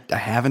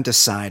haven't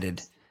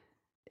decided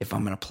if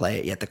I'm going to play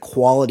it yet. The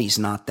quality's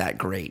not that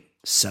great.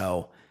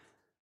 So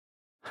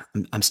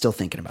I'm still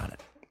thinking about it.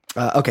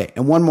 Okay,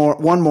 and one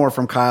more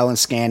from Kyle and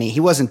Scanny. He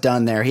wasn't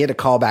done there. He had to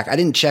call back. I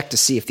didn't check to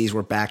see if these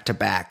were back to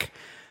back,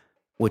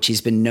 which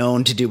he's been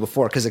known to do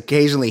before, because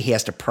occasionally he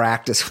has to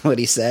practice what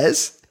he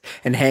says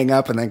and hang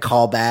up and then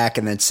call back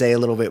and then say a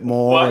little bit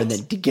more and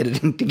then to get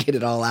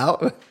it all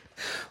out.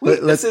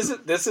 Wait, this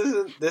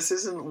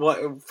isn't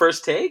what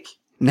first take?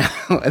 No,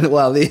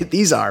 well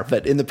these are,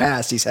 but in the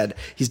past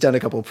he's done a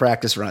couple of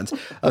practice runs.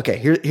 Okay,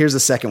 here's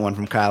the second one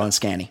from Kyle and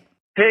Scanny.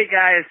 Hey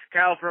guys,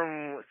 Kyle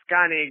from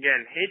Scotty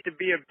again. Hate to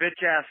be a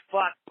bitch-ass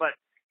fuck, but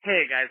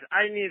hey guys,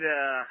 I need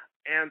a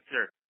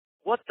answer.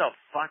 What the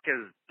fuck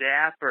is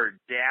dap or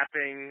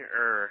dapping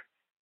or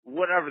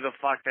whatever the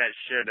fuck that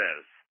shit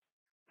is?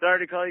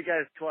 Sorry to call you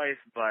guys twice,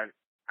 but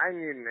I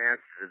need an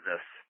answer to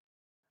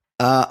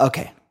this.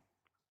 Okay.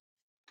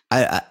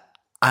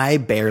 I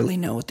barely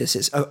know what this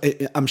is.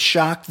 I'm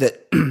shocked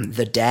that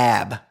the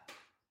dab,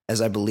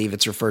 as I believe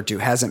it's referred to,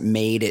 hasn't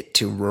made it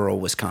to rural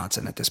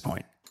Wisconsin at this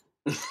point.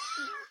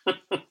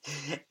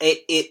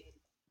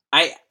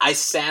 I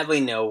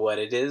sadly know what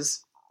it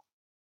is,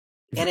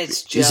 and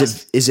it's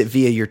just is it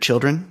via your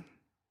children?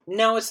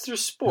 No, it's through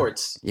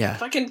sports. Yeah,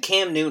 fucking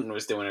Cam Newton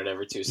was doing it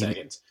every 2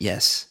 seconds.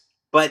 Yes,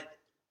 but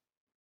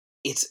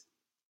it's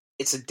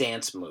a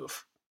dance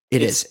move.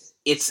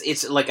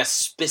 It's like a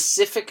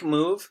specific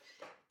move,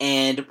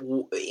 and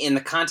in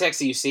the context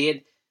that you see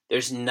it,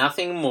 there's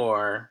nothing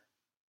more,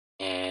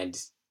 and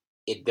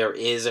there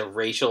is a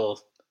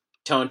racial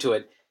tone to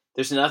it.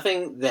 There's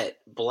nothing that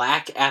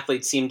black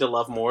athletes seem to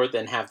love more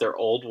than have their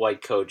old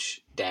white coach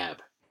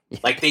dab.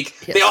 Like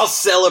they all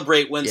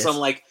celebrate when some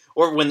like,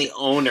 or when the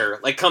owner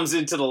like comes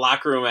into the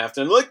locker room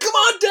after and like, come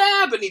on,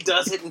 dab, and he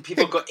does it, and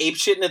people go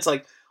apeshit, and it's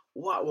like,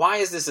 why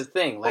is this a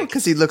thing? Like,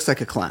 because he looks like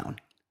a clown.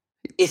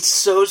 It's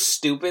so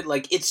stupid.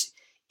 Like it's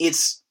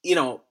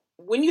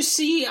when you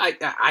see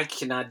I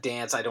cannot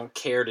dance. I don't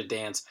care to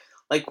dance.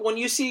 Like when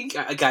you see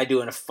a guy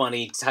doing a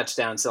funny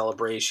touchdown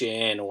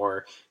celebration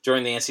or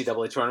during the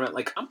NCAA tournament,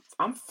 like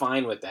I'm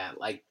fine with that.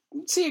 Like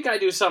see a guy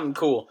do something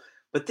cool,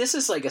 but this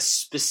is like a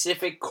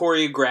specific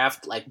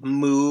choreographed like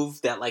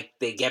move that like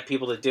they get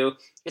people to do.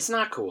 It's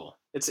not cool.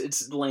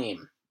 It's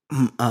lame.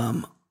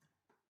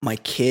 My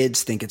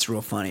kids think it's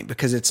real funny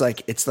because it's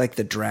like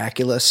the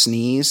Dracula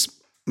sneeze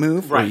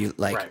move where you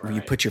where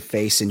you put your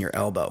face in your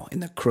elbow, in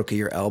the crook of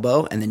your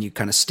elbow, and then you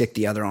kind of stick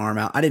the other arm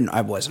out.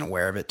 I wasn't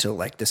aware of it till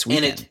like this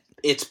weekend. And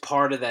it's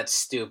part of that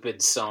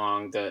stupid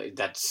song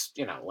that's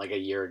like a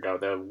year ago,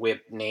 the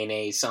Whip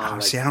Nene song. Oh,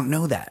 see, I don't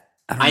know that.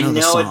 I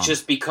know it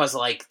just because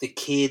like the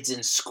kids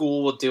in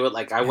school will do it.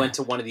 Like I went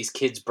to one of these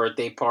kids'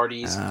 birthday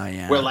parties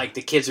where like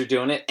the kids are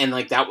doing it, and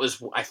like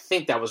I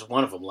think that was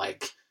one of them.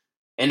 Like,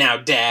 and now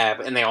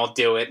dab, and they all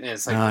do it, and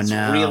it's like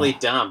really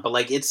dumb. But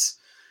like it's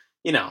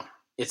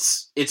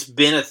it's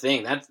been a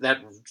thing.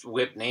 That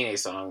Whip Nene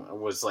song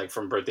was like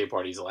from birthday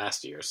parties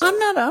last year. So.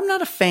 I'm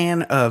not a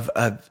fan of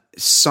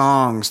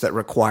songs that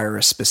require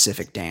a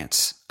specific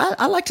dance.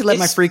 I like to let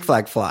my freak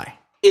flag fly.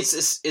 It's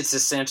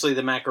essentially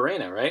the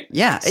Macarena, right?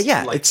 Yeah,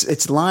 like,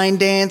 it's line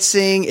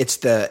dancing. It's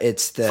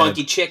the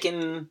funky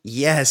chicken.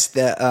 Yes,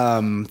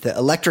 the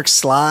electric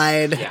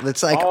slide. Yeah,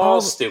 it's like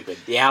all stupid.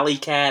 The alley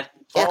cat.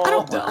 Yeah, I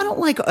don't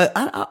like.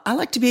 I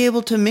like to be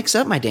able to mix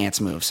up my dance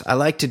moves. I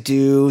like to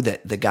do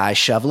the guy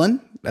shoveling.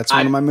 That's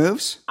one of my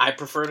moves. I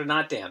prefer to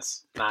not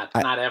dance. Not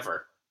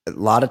ever. A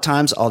lot of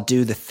times I'll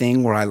do the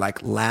thing where I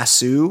like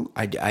lasso.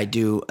 I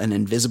do an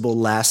invisible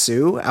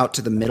lasso out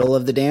to the middle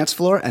of the dance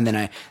floor, and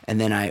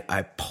then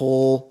I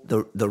pull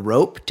the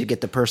rope to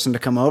get the person to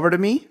come over to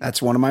me.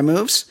 That's one of my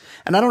moves,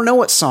 and I don't know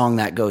what song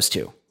that goes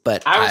to,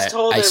 but I was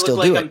told I still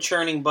look like do I'm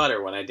churning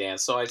butter when I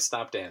dance, so I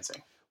stopped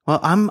dancing.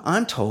 Well,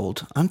 I'm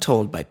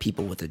told by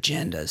people with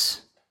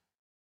agendas,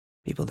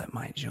 people that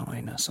might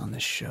join us on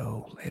this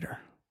show later,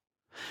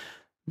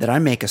 that I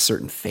make a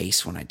certain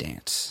face when I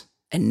dance.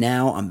 And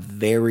now I'm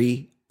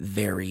very,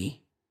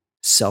 very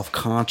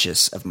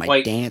self-conscious of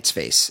my dance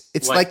face.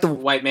 It's like the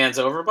white man's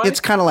overbite? It's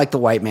kind of like the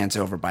white man's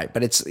overbite,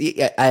 but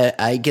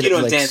I get it. You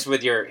don't dance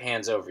with your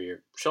hands over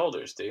your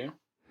shoulders, do you?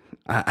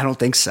 I don't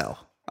think so.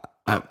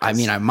 I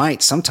mean, I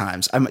might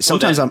sometimes.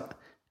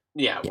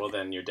 Yeah, well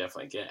then you're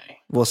definitely gay.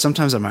 Well,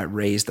 sometimes I might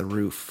raise the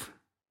roof.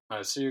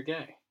 Oh, so you're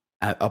gay.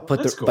 I'll put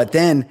cool. But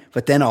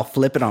then I'll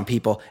flip it on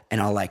people and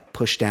I'll like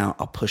push down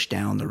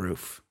the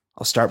roof.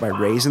 I'll start by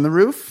raising the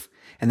roof.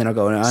 And then I'll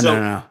go,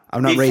 no.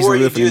 I'm not raising the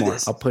roof anymore.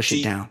 I'll push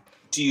it down.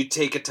 Do you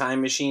take a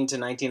time machine to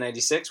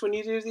 1996 when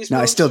you do these moves? No,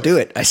 I still do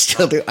it. I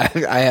still do.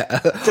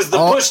 Because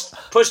the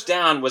push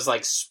down was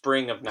like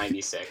spring of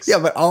 96. Yeah,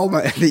 but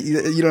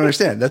you don't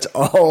understand. That's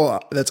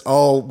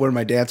all where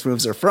my dance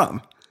moves are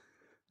from.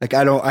 Like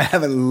I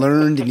haven't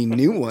learned any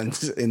new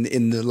ones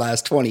in the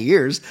last 20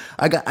 years.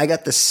 I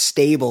got the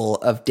stable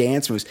of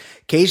dance moves.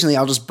 Occasionally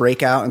I'll just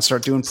break out and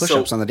start doing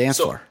push-ups on the dance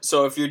floor.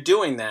 So if you're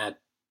doing that,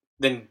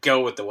 then go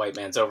with the white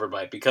man's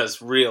overbite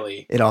because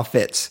really it all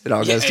fits. It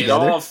all goes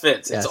together. It all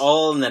fits. Yes. It's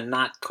all in the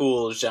not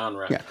cool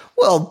genre. Yeah.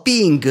 Well,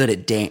 being good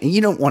at dancing, you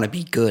don't want to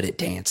be good at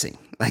dancing.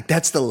 Like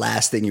that's the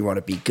last thing you want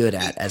to be good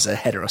at as a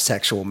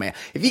heterosexual man.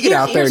 If you get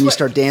out there and you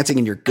start dancing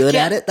and you're good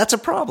at it, that's a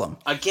problem.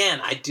 Again,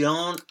 I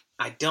don't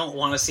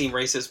want to seem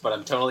racist, but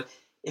I'm totally.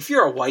 If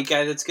you're a white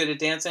guy that's good at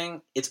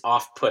dancing, it's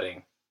off-putting.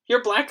 If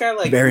you're a black guy,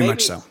 like very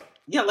much so.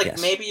 Yeah,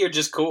 like maybe you're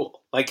just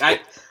cool. Like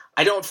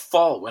I don't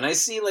fault when I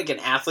see like an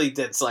athlete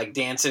that's like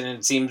dancing and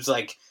it seems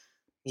like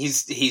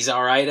he's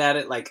all right at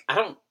it. Like I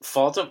don't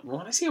fault him.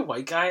 When I see a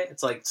white guy,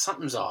 it's like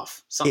something's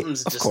off.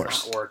 Something's just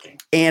not working.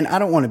 And I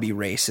don't want to be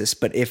racist,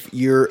 but if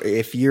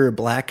you're a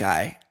black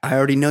guy, I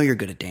already know you're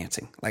good at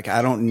dancing. Like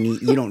you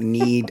don't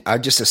need. I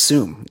just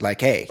assume like,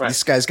 hey,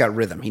 this guy's got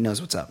rhythm. He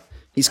knows what's up.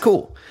 He's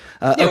cool.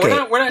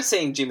 Okay. We're not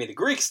saying Jimmy the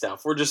Greek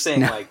stuff. We're just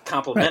saying like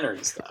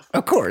complimentary stuff.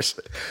 Of course.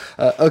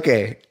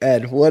 Okay,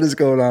 Ed, what is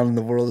going on in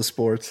the world of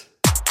sports?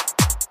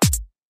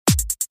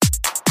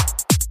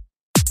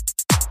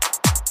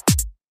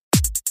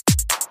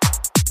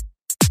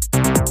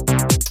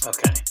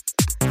 Okay.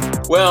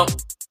 Well,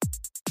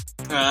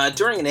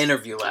 during an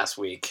interview last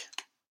week,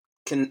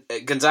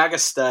 Gonzaga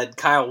stud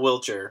Kyle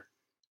Wiltjer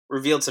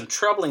revealed some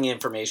troubling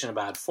information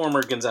about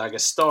former Gonzaga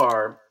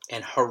star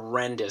and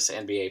horrendous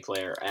NBA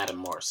player Adam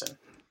Morrison.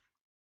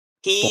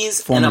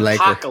 He's an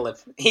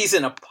apocalypse. He's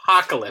an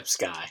apocalypse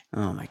guy.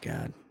 Oh my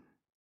God!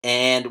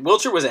 And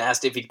Wiltjer was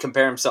asked if he'd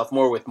compare himself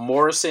more with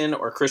Morrison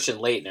or Christian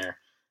Laettner,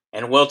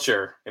 and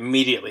Wiltjer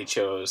immediately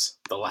chose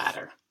the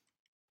latter.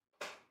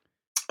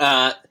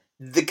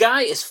 The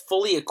guy is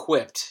fully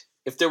equipped.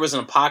 If there was an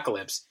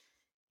apocalypse,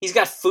 he's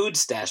got food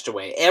stashed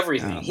away,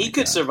 everything. He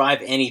could survive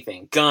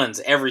anything,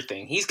 guns,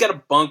 everything. He's got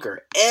a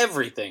bunker,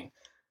 everything.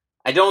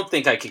 I don't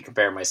think I could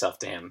compare myself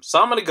to him,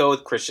 so I'm going to go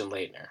with Christian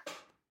Laettner.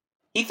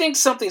 He thinks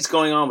something's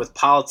going on with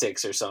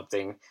politics or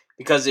something,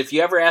 because if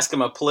you ever ask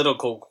him a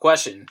political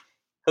question,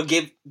 he'll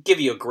give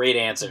you a great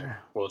answer,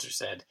 Wiltjer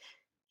said.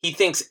 He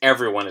thinks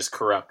everyone is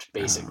corrupt,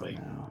 basically.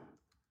 Oh, no.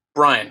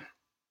 Brian,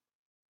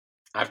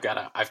 I've got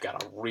a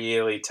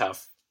really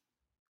tough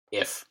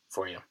if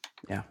for you.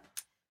 Yeah.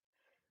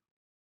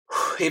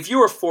 If you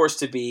were forced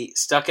to be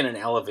stuck in an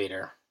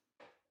elevator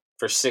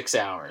for 6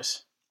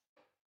 hours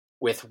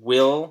with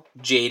Will,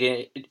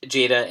 Jada,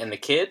 and the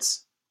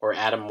kids, or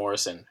Adam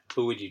Morrison,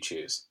 who would you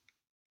choose?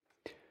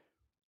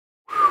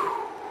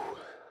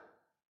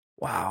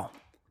 Wow.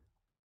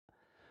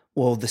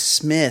 Well, the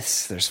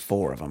Smiths, there's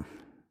 4 of them.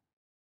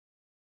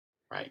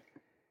 Right.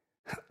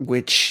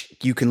 Which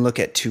you can look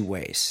at 2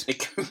 ways. It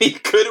can be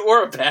good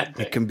or a bad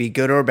thing. It can be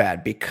good or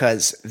bad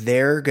because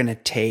they're going to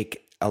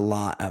take a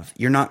lot of,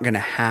 you're not going to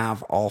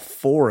have all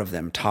 4 of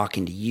them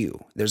talking to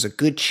you. There's a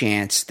good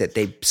chance that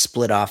they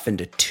split off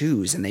into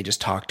 2s and they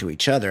just talk to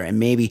each other. And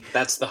maybe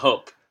that's the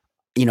hope.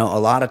 You know, a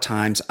lot of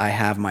times I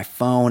have my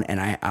phone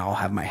and I'll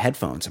have my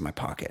headphones in my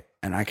pocket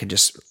and I could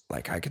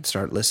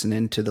start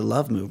listening to the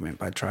Love Movement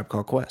by Tribe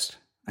Called Quest.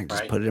 I can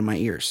just put it in my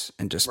ears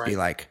and just be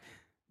like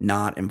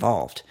not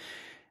involved.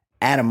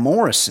 Adam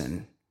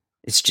Morrison,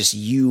 it's just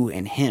you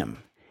and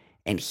him.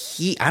 And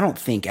I don't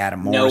think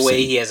Adam Morrison. No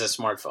way he has a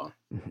smartphone.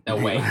 No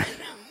way.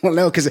 Well,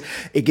 no, because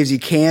it gives you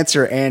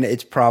cancer and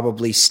it's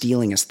probably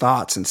stealing his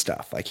thoughts and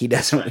stuff. Like he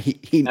doesn't.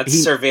 Right.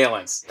 That's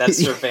surveillance. That's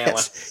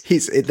surveillance.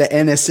 He's the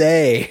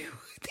NSA.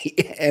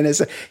 The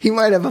NSA. He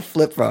might have a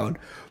flip phone,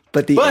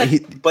 but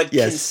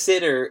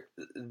consider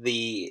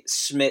the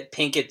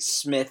Pinkett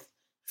Smith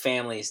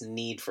family's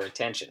need for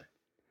attention.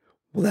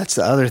 Well, that's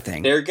the other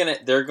thing. They're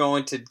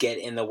going to get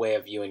in the way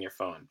of you and your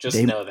phone.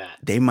 Know that.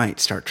 They might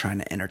start trying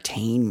to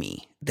entertain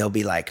me. They'll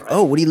be like,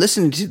 "Oh, what are you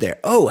listening to there?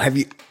 Oh,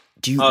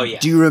 do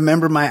you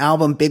remember my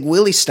album Big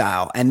Willie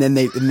Style?" And then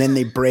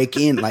they break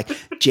in like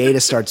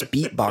Jada starts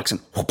beatboxing.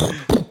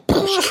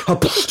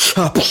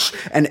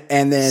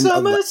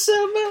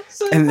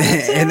 and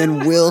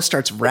then Will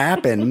starts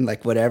rapping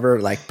like whatever,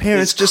 like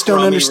parents just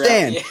don't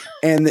understand. Rap, yeah.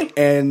 And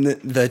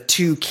the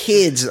 2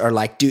 kids are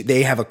like,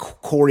 they have a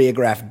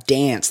choreographed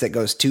dance that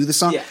goes to the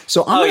song. Yeah.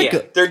 So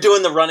they're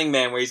doing the Running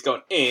Man where he's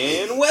going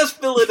in West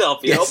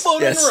Philadelphia,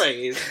 born and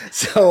raised.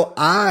 So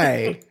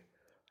I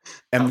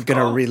am going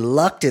to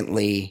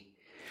reluctantly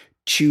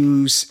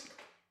choose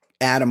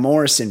Adam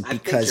Morrison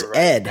because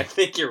I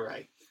think you're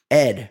right.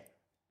 Ed,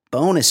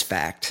 bonus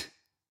fact,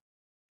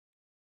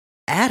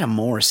 Adam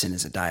Morrison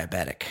is a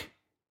diabetic.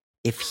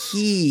 If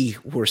he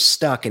were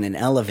stuck in an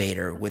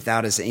elevator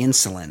without his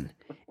insulin,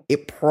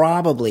 it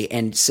probably,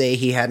 and say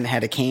he hadn't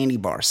had a candy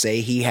bar,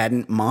 say he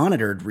hadn't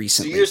monitored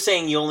recently. So you're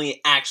saying you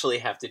only actually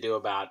have to do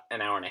about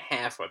an hour and a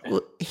half with him?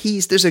 Well,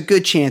 there's a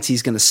good chance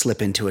he's going to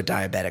slip into a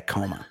diabetic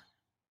coma.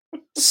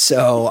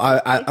 So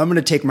I'm going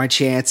to take my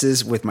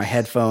chances with my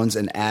headphones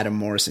and Adam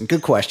Morrison.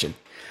 Good question.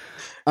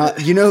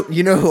 You know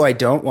who I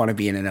don't want to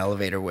be in an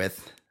elevator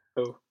with?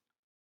 Who?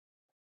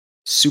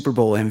 Super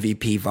Bowl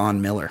MVP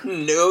Von Miller.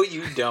 No,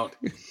 you don't.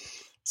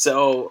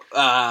 So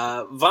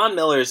Von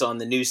Miller's on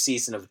the new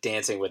season of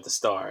Dancing with the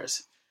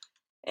Stars.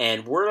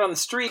 And word on the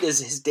street is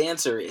his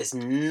dancer is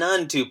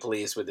none too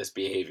pleased with his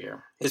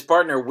behavior. His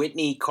partner,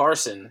 Whitney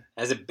Carson,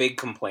 has a big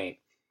complaint.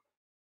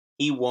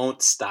 He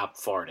won't stop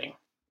farting.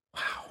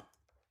 Wow.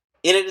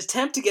 In an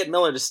attempt to get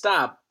Miller to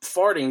stop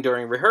farting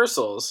during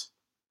rehearsals,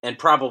 and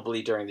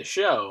probably during the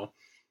show,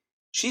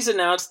 she's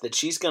announced that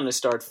she's going to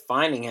start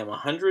fining him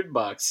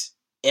 $100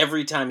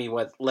 every time he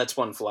lets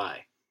one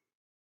fly.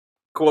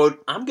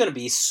 Quote, "I'm going to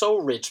be so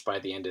rich by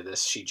the end of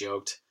this," she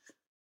joked.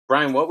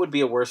 Brian, what would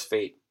be a worse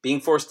fate?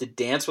 Being forced to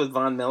dance with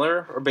Von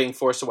Miller or being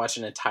forced to watch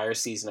an entire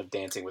season of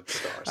Dancing with the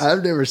Stars?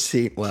 I've never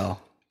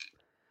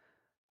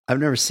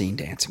seen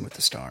Dancing with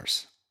the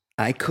Stars.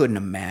 I couldn't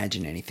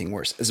imagine anything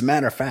worse. As a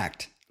matter of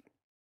fact,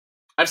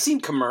 I've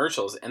seen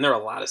commercials, and there are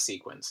a lot of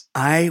sequins.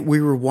 We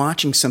were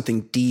watching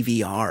something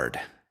DVR'd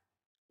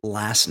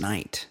last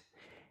night,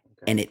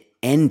 and it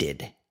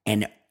ended.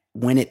 And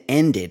when it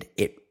ended,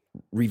 it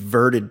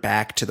reverted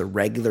back to the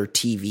regular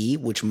TV,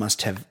 which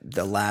must have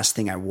the last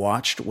thing I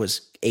watched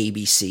was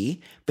ABC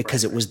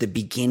because it was the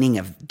beginning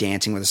of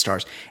Dancing with the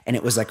Stars, and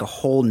it was like a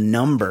whole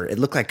number. It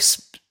looked like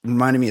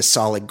reminded me of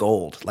Solid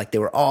Gold, like they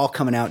were all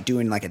coming out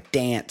doing like a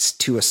dance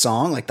to a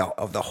song, like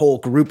the whole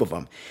group of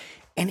them.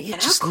 And it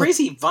And just how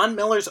crazy Von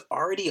Miller's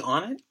already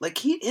on it. Like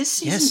his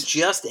season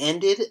just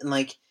ended, and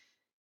like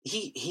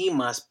he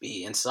must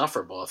be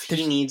insufferable if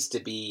he needs to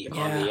be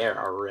on the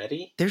air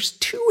already. There's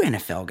 2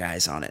 NFL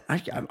guys on it.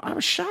 I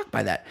was shocked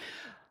by that.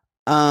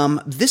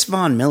 This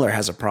Von Miller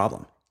has a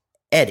problem.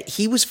 Ed,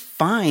 he was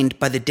fined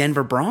by the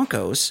Denver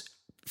Broncos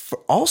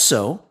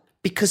also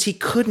because he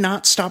could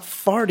not stop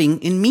farting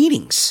in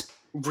meetings.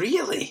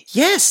 Really?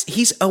 Yes,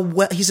 he's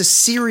a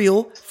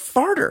serial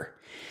farter.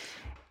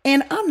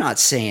 And I'm not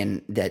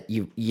saying that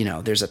you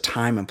know there's a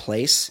time and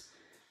place,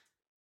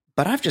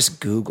 but I've just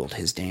Googled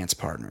his dance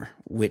partner,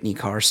 Whitney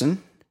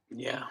Carson.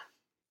 Yeah.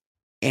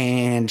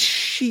 And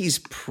she's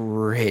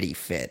pretty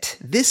fit.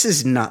 This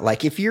is not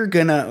like if you're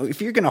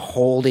gonna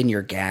hold in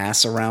your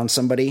gas around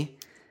somebody,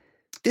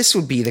 this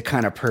would be the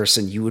kind of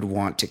person you would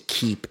want to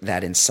keep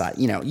that inside.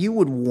 You know, you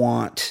would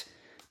want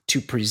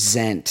to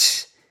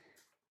present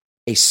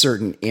a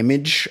certain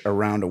image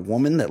around a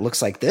woman that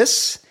looks like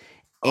this.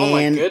 Oh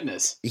my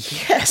goodness.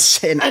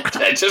 Yes. And I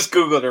just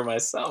Googled her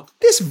myself.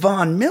 This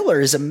Von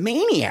Miller is a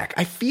maniac.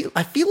 I feel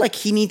like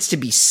he needs to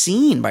be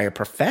seen by a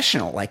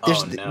professional. Like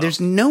there's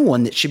no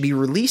one that should be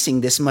releasing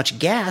this much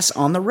gas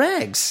on the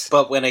regs.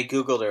 But when I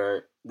Googled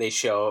her, they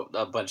show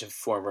a bunch of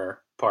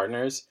former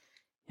partners.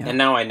 Yeah. And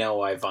now I know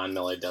why Von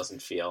Miller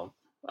doesn't feel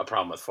a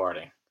problem with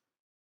farting.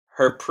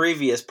 Her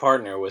previous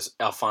partner was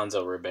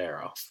Alfonso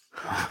Ribeiro.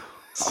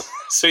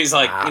 So he's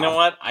like, wow. You know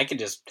what? I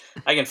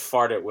can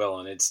fart at will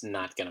and it's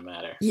not going to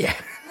matter. Yeah,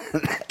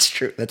 that's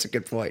true. That's a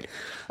good point.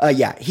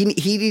 Yeah, he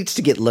needs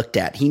to get looked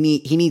at. He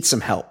needs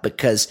some help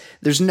because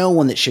there's no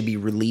one that should be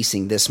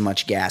releasing this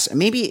much gas. And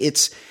maybe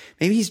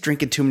he's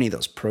drinking too many of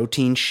those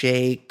protein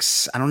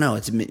shakes. I don't know.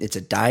 It's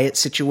a diet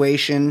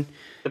situation.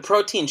 The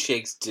protein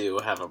shakes do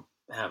have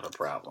a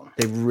problem.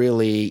 They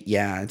really,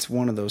 yeah, it's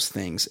one of those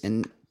things.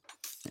 And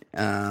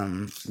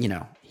you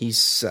know,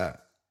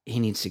 he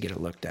needs to get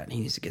it looked at. He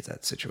needs to get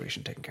that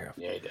situation taken care of.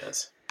 Yeah, he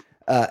does.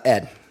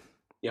 Ed.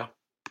 Yeah.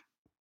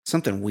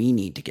 Something we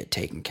need to get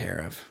taken care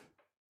of.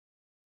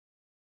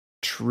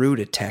 True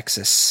to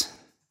Texas.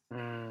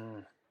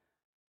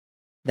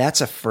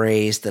 That's a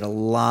phrase that a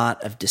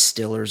lot of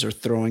distillers are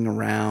throwing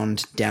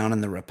around down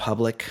in the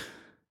Republic.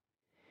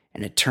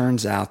 And it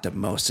turns out that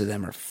most of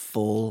them are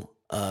full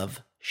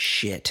of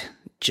shit,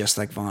 just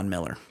like Von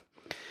Miller.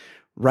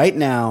 Right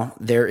now,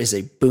 there is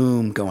a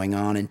boom going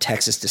on in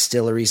Texas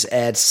distilleries,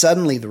 Ed.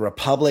 Suddenly, the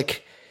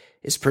Republic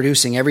is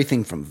producing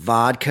everything from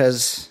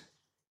vodkas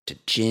to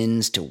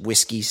gins to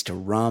whiskeys to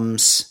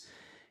rums.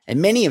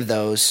 And many of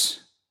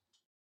those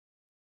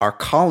are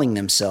calling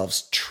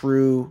themselves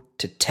True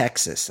to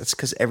Texas. That's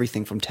because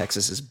everything from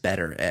Texas is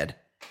better, Ed.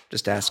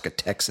 Just ask a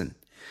Texan.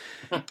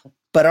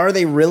 But are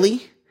they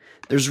really?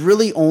 There's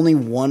really only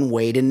one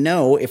way to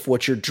know if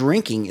what you're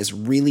drinking is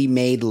really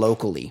made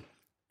locally.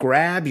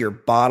 Grab your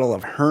bottle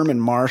of Herman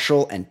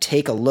Marshall and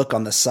take a look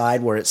on the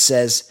side where it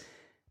says,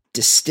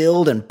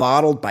 distilled and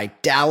bottled by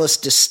Dallas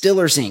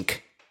Distillers,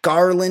 Inc.,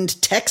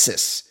 Garland,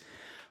 Texas.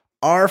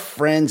 Our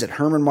friends at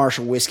Herman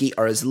Marshall Whiskey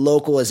are as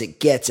local as it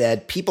gets,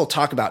 Ed. People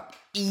talk about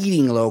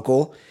eating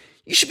local.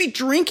 You should be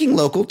drinking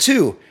local,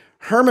 too.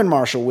 Herman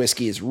Marshall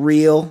Whiskey is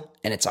real,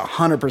 and it's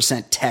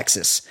 100%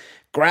 Texas.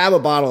 Grab a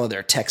bottle of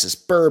their Texas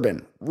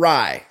bourbon,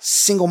 rye,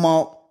 single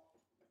malt,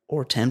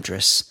 or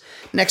Temptress.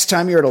 Next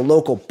time you're at a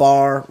local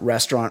bar,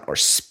 restaurant, or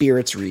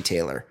spirits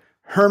retailer,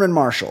 Herman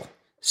Marshall,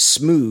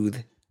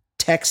 smooth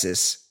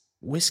Texas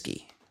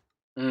whiskey.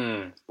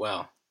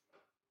 Well,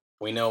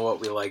 we know what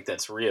we like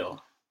that's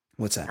real.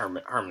 What's that?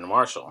 Herman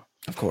Marshall.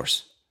 Of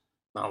course.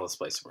 Now let's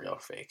play some real or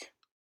fake.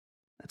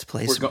 Let's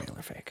play some real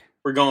or fake.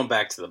 We're going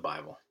back to the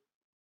Bible.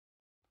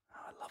 Oh,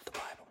 I love the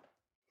Bible.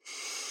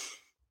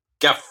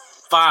 Got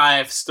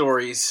 5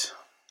 stories.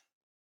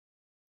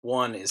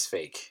 1 is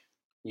fake.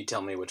 You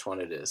tell me which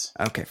one it is.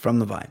 Okay, from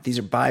the Bible. These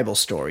are Bible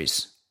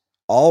stories.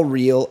 All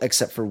real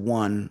except for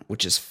one,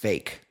 which is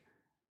fake.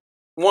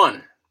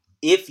 1.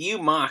 If you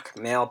mock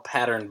male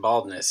pattern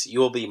baldness, you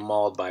will be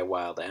mauled by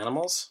wild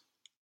animals.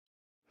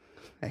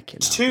 That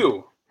cannot 2.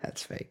 Be.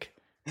 That's fake.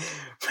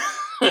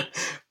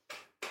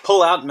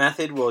 Pull-out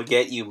method will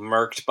get you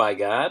murked by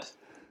God.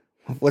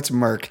 What's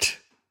murked?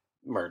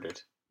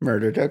 Murdered.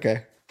 Murdered,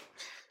 okay.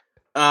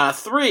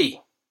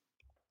 3.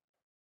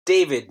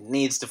 David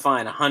needs to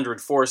find 100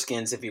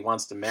 foreskins if he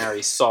wants to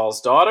marry Saul's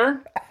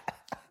daughter.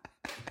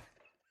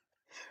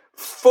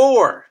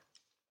 4.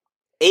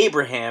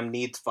 Abraham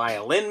needs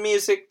violin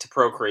music to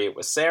procreate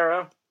with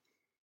Sarah.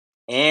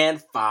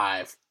 And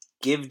 5.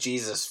 Give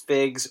Jesus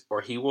figs or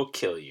he will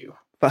kill you.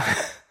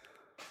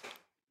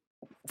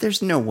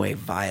 There's no way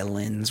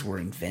violins were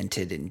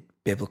invented in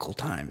biblical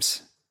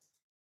times.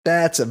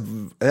 That's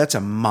a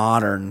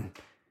modern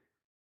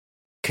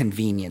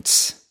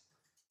convenience.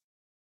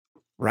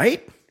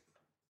 Right?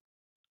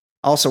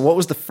 Also, what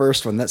was the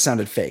first one? That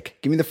sounded fake.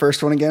 Give me the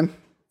first one again.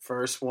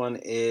 First one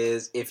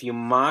is, if you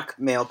mock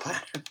male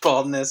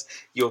baldness,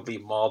 you'll be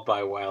mauled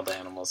by wild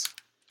animals.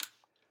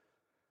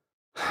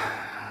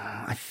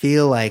 I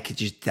feel like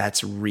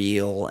that's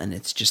real, and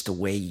it's just the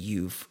way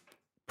you've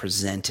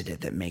presented it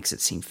that makes it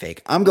seem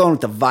fake. I'm going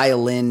with the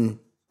violin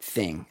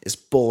thing is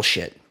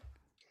bullshit.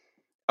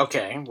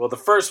 Okay, well, the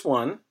first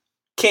one,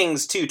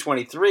 Kings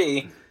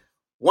 2:23.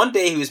 One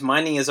day he was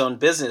minding his own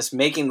business,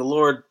 making the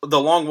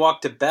long walk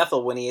to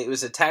Bethel when he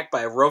was attacked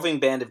by a roving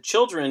band of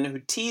children who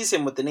tease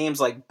him with the names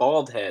like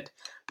Baldhead.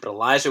 But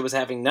Elijah was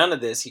having none of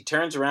this. He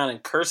turns around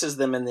and curses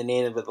them in the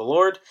name of the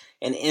Lord,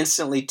 and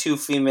instantly 2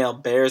 female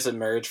bears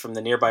emerge from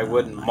the nearby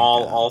wood and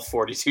maul all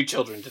 42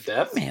 children to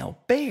death. Male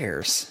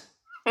bears.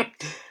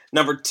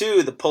 Number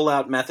 2, the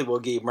pull-out method will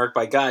get you murked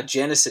by God.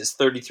 Genesis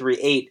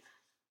 33:8.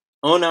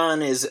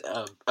 Onan is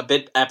a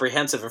bit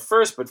apprehensive at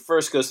first, but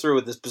first goes through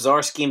with this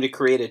bizarre scheme to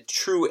create a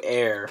true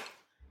heir.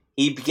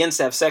 He begins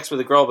to have sex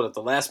with a girl, but at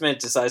the last minute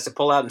decides to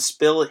pull out and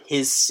spill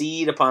his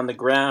seed upon the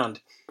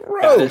ground.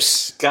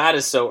 Gross. God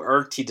is so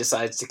irked, he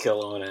decides to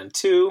kill Onan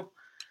too.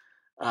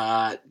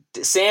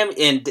 Sam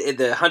in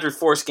the 100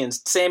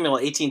 foreskins, Samuel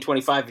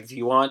 18:25. If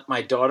you want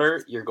my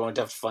daughter, you're going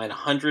to have to find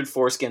 100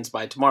 foreskins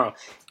by tomorrow.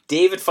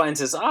 David finds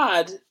this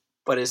odd,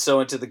 but is so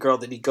into the girl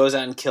that he goes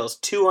out and kills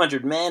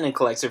 200 men and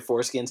collects their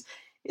foreskins.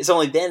 It's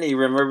only then that he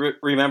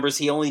remembers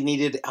he only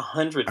needed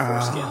 100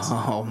 foreskins.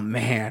 Oh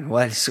man,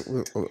 what's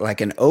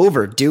like an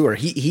overdoer?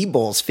 He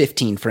bowls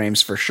 15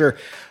 frames for sure.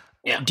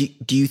 Yeah.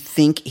 Do you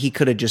think he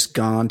could have just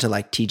gone to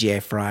like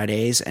TGI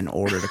Fridays and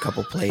ordered a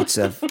couple plates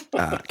of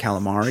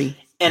calamari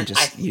and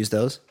just use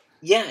those?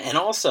 Yeah, and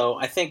also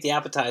I think the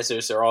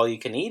appetizers are all you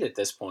can eat at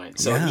this point.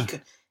 So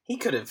he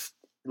could have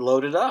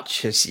loaded up.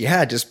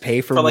 Just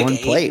pay for like one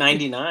plate.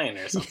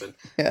 $8.99 or something.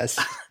 Yes.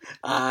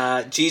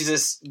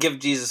 Give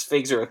Jesus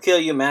figs or he'll kill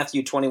you.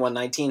 Matthew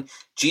 21:19.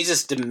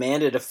 Jesus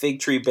demanded a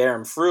fig tree bear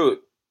him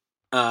fruit.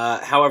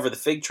 However, the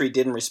fig tree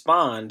didn't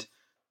respond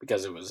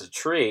because it was a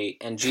tree,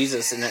 and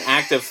Jesus, in an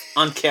act of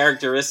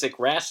uncharacteristic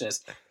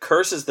rashness,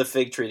 curses the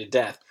fig tree to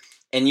death.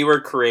 And you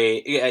were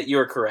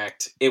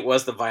correct. It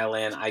was the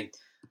violin.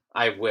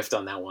 I whiffed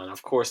on that one.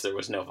 Of course, there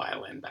was no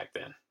violin back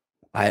then.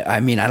 I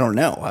mean, I don't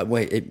know.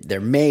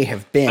 There may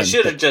have been. I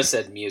should have just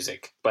said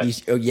music, but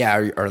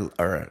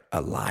or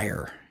a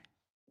lyre,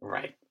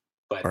 right?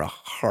 But or a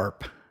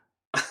harp.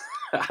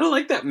 I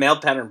like that male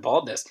pattern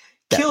baldness.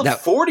 Killed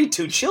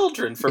 42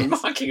 children for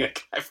mocking a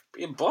guy for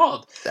being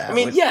bald.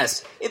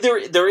 Yes,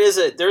 there is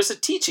a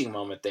teaching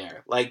moment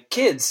there. Like,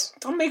 kids,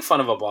 don't make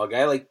fun of a bald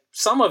guy. Like,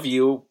 some of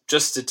you,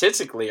 just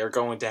statistically, are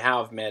going to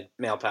have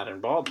male pattern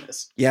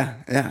baldness.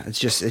 Yeah. It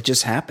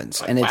just happens,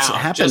 like, and it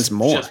happens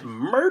more. Just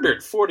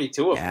murdered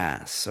 42 of them.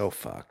 Yeah, so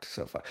fucked.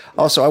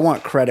 Also, I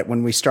want credit.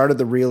 When we started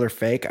the Real or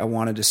Fake, I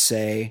wanted to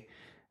say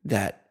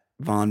that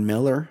Von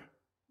Miller,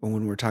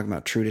 when we were talking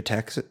about True to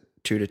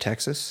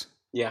Texas.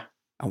 Yeah.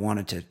 I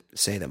wanted to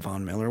say that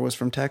Von Miller was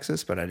from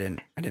Texas, but I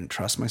didn't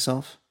trust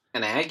myself.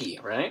 An Aggie,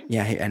 right?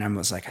 Yeah, and I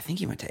was like, I think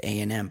he went to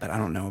A&M, but I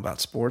don't know about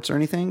sports or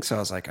anything. So I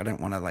was like, I didn't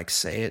want to like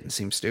say it and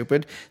seem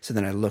stupid. So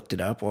then I looked it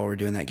up while we were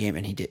doing that game,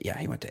 and he did. Yeah,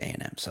 he went to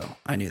A&M. So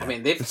I knew that. I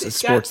mean, it's a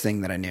sports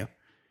thing that I knew.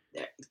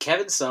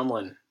 Kevin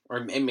Sumlin,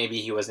 or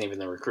maybe he wasn't even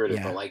the recruiter,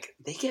 but like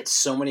they get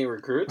so many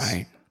recruits,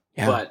 right?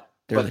 Yeah,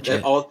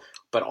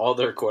 but all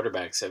their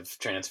quarterbacks have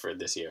transferred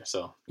this year,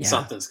 so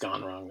something's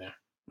gone wrong there.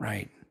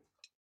 Right.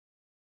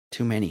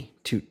 Too many.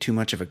 Too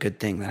much of a good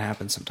thing that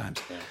happens sometimes.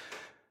 Yeah.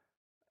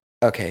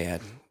 Okay,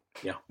 Ed.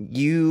 Yeah.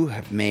 You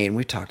have made, and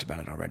we talked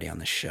about it already on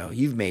the show,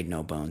 you've made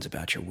no bones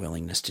about your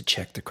willingness to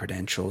check the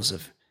credentials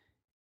of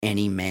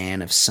any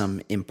man of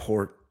some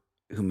import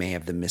who may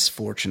have the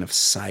misfortune of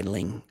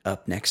sidling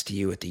up next to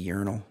you at the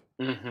urinal.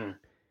 Mm-hmm.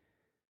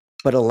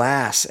 But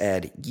alas,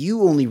 Ed,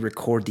 you only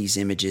record these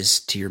images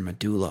to your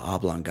medulla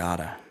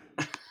oblongata.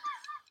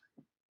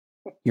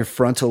 Your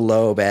frontal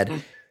lobe,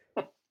 Ed.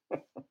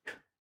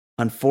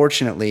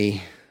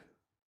 Unfortunately,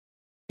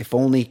 if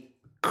only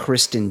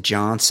Kristen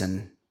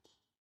Johnson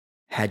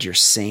had your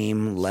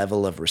same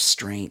level of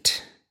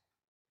restraint.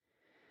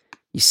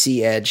 You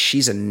see, Ed,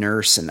 she's a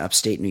nurse in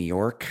upstate New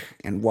York,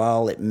 and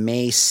while it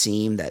may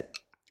seem that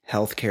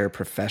healthcare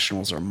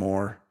professionals are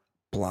more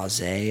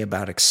blasé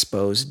about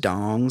exposed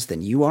dongs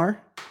than you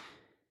are,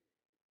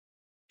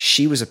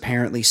 she was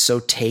apparently so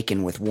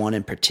taken with one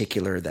in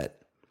particular that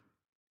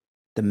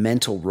the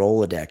mental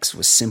Rolodex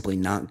was simply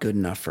not good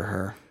enough for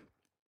her.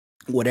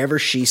 Whatever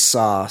she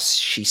saw,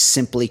 she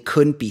simply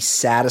couldn't be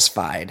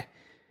satisfied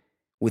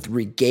with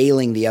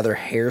regaling the other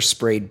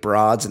hairsprayed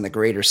broads in the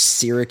greater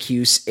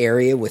Syracuse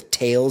area with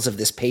tales of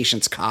this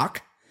patient's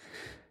cock.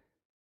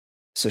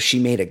 So she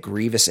made a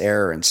grievous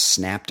error and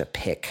snapped a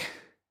pic.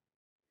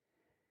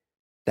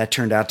 That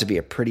turned out to be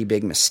a pretty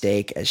big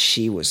mistake, as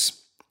she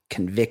was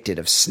convicted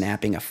of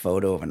snapping a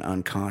photo of an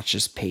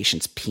unconscious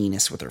patient's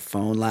penis with her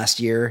phone last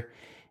year,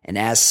 and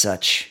as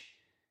such,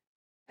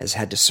 has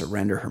had to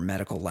surrender her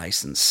medical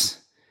license.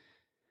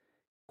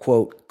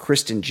 Quote,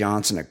 Kristen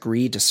Johnson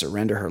agreed to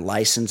surrender her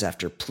license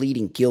after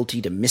pleading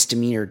guilty to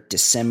misdemeanor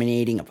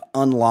disseminating of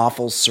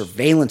unlawful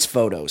surveillance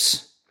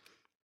photos.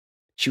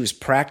 She was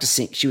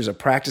a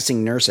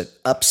practicing nurse at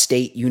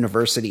Upstate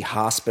University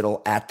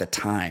Hospital at the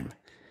time.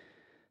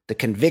 The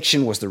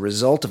conviction was the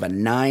result of a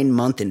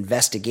 9-month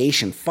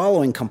investigation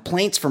following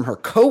complaints from her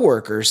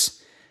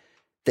coworkers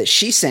that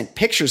she sent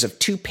pictures of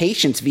 2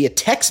 patients via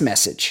text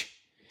message.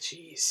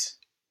 Jeez.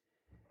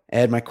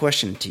 Ed, my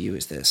question to you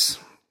is this.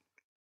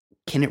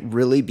 Can it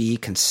really be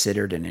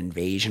considered an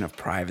invasion of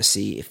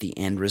privacy if the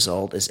end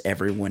result is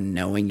everyone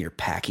knowing you're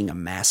packing a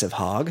massive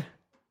hog?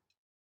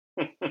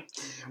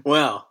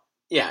 Well,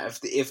 yeah,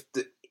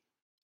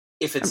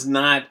 if it's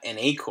not an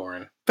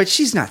acorn. But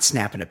she's not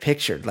snapping a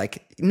picture.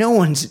 Like, no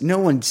one's,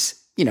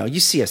 you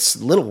see a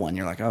little one,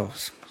 you're like, oh,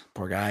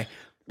 poor guy.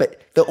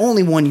 But the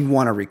only one you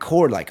want to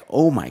record, like,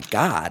 oh my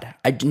God,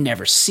 I've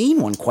never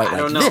seen one quite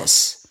like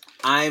this.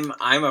 I'm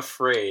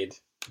afraid.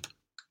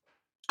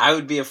 I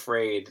would be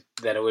afraid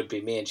that it would be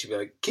me, and she'd be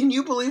like, "Can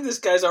you believe this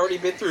guy's already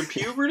been through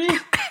puberty?"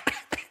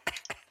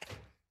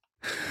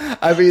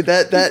 I mean,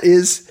 that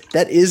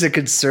is a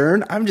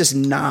concern. I'm just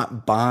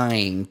not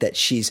buying that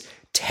she's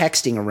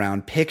texting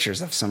around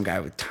pictures of some guy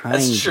with tiny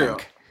That's true.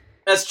 junk.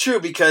 That's true,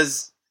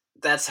 because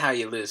that's how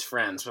you lose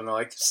friends, when they're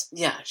like,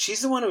 "Yeah, she's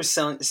the one who was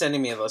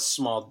sending me those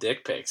small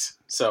dick pics."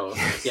 So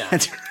yeah,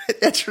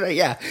 that's right.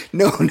 Yeah,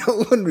 no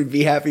one would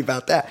be happy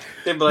about that.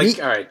 They'd be like,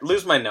 "All right,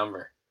 lose my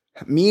number."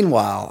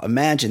 Meanwhile,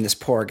 imagine this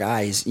poor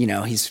guy.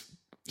 He's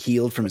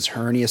healed from his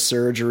hernia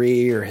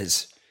surgery or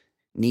his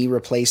knee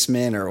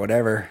replacement or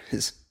whatever,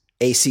 his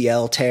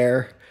ACL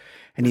tear,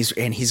 and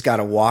he's got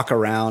to walk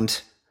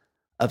around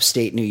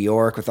upstate New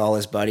York with all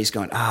his buddies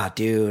going,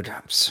 dude,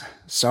 I'm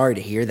sorry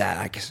to hear that.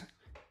 Like,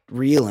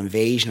 real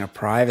invasion of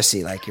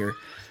privacy. Like,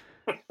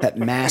 that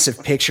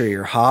massive picture of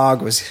your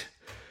hog was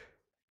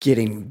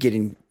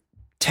getting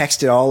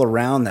texted all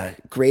around the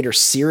greater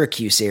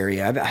Syracuse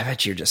area. I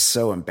bet you're just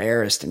so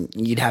embarrassed, and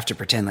you'd have to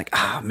pretend like,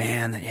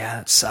 man,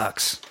 that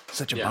sucks.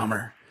 Such a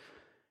bummer.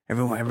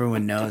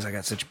 Everyone knows I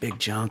got such big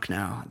junk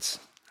now.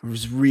 I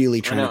was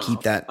really trying to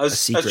keep that a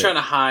secret. I was trying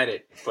to hide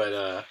it,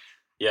 but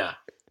yeah,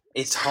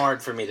 it's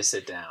hard for me to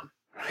sit down.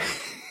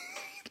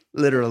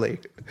 Literally.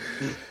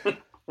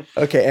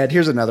 Okay, Ed,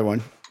 here's another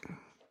one.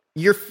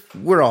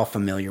 We're all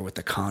familiar with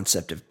the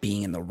concept of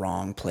being in the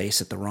wrong place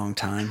at the wrong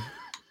time.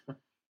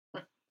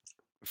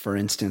 For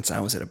instance,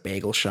 I was at a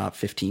bagel shop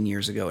 15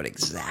 years ago at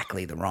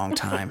exactly the wrong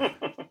time.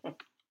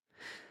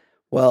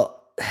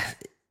 Well,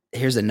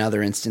 here's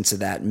another instance of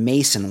that.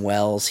 Mason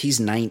Wells, he's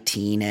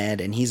 19,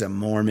 Ed, and he's a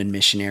Mormon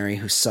missionary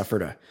who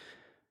suffered a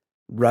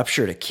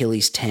ruptured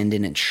Achilles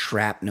tendon and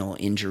shrapnel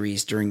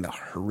injuries during the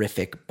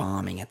horrific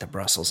bombing at the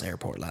Brussels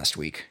airport last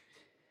week.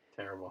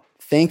 Terrible.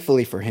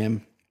 Thankfully for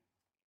him,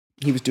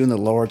 he was doing the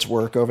Lord's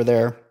work over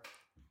there,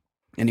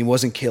 and he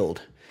wasn't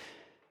killed.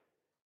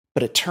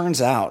 But it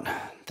turns out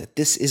that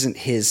this isn't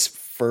his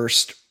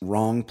first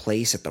wrong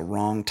place at the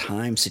wrong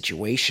time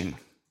situation.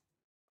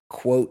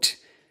 Quote,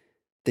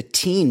 the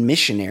teen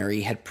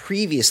missionary had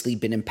previously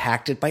been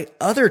impacted by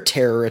other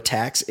terror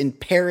attacks in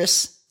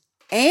Paris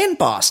and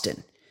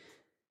Boston.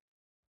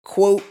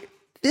 Quote,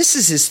 this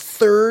is his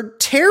third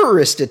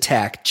terrorist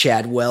attack,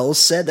 Chad Wells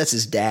said. That's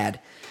his dad.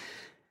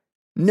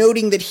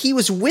 Noting that he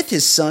was with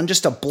his son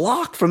just a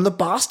block from the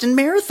Boston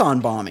Marathon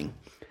bombing.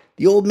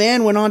 The old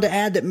man went on to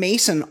add that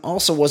Mason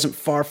also wasn't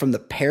far from the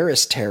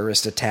Paris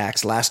terrorist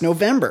attacks last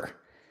November.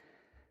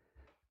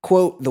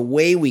 Quote, the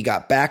way we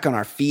got back on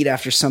our feet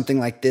after something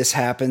like this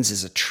happens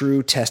is a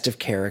true test of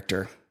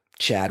character,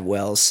 Chad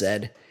Wells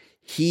said.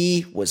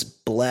 He was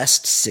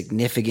blessed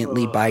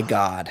significantly by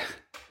God.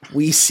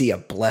 We see a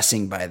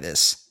blessing by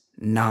this,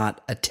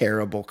 not a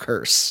terrible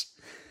curse.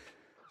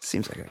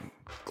 Seems like a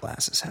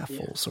glass is half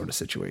full sort of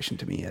situation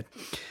to me, Ed.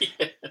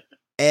 Yeah.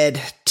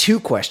 Ed, 2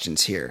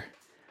 questions here.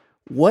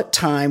 What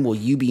time will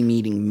you be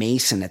meeting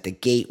Mason at the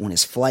gate when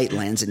his flight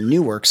lands in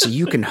Newark so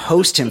you can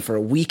host him for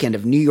a weekend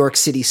of New York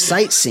City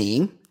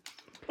sightseeing?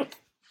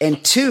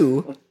 And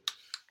 2,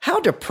 how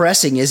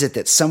depressing is it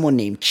that someone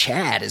named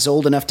Chad is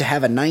old enough to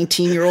have a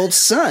 19-year-old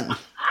son?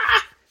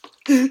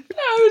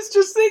 I was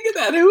just thinking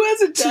that. Who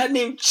has a dad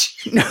named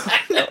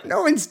Chad?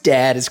 No one's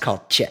dad is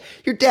called Chad.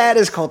 Your dad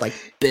is called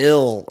like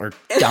Bill or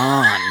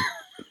Don.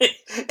 And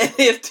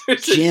if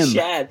there's Jim.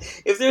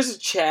 if there's a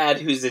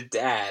Chad who's a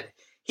dad,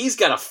 he's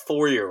got a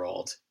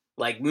 4-year-old,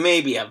 like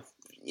maybe a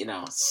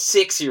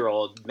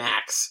 6-year-old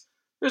max.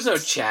 There's no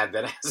Chad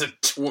that has a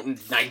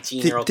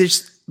 19-year-old.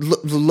 There's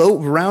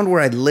around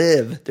where I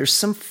live. There's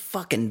some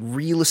fucking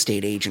real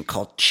estate agent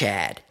called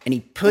Chad, and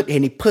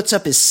he puts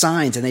up his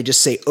signs, and they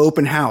just say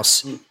 "Open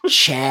House,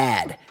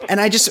 Chad." And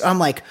I'm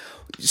like,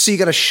 so you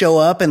got to show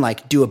up and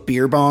like do a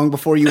beer bong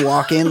before you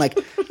walk in? Like,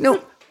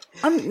 no.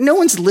 No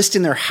one's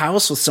listing their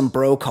house with some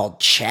bro called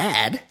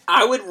Chad.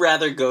 I would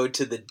rather go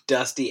to the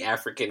dusty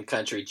African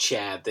country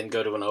Chad than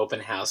go to an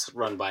open house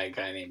run by a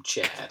guy named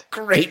Chad.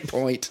 Great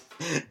point.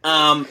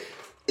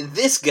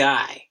 This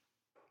guy,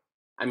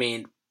 I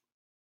mean,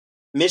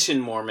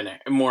 Mormon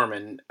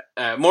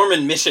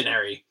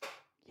missionary.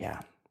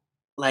 Yeah.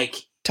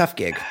 Like, tough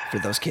gig for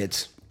those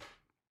kids.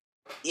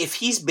 If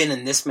he's been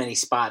in this many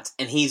spots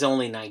and he's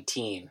only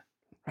 19,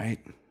 right?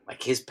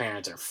 Like, his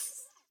parents are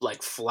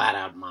like flat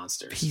out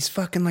monsters. He's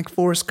fucking like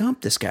Forrest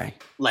Gump, this guy.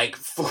 Like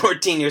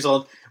 14 years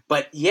old.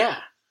 But yeah,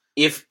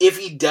 if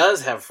he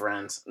does have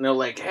friends and they're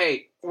like,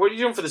 hey, what are you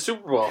doing for the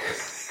Super Bowl?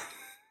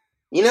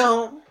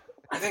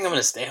 I think I'm going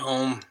to stay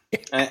home.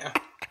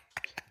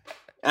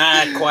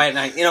 Quiet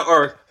night.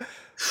 Or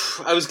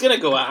I was gonna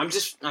go out.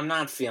 I'm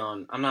not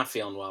feeling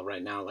well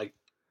right now. Like,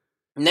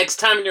 next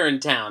time you're in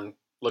town,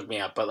 look me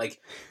up. But like,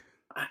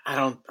 I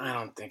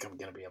don't think I'm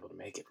gonna be able to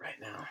make it right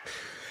now.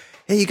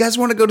 Hey, you guys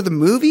want to go to the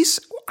movies?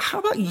 How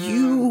about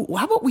you?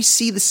 How about we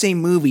see the same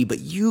movie, but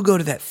you go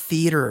to that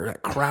theater,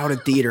 that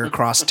crowded theater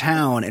across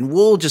town, and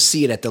we'll just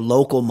see it at the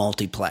local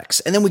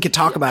multiplex, and then we could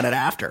talk about it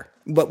after.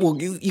 But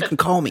you can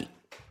call me.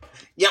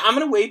 Yeah, I'm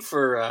gonna wait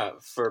for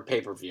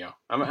pay-per-view.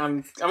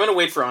 I'm gonna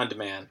wait for on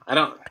demand. I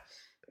don't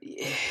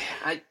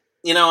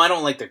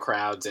like the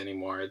crowds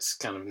anymore. It's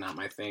kind of not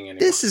my thing anymore.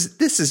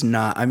 This is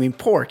not. I mean,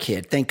 poor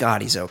kid. Thank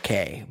God he's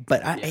okay.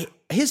 But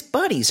his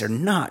buddies are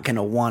not going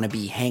to want to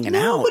be hanging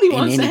out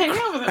in any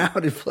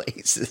crowded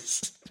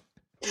places.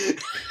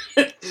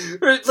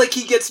 Or like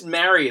he gets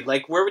married.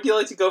 Like, where would you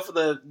like to go for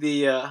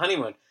the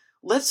honeymoon?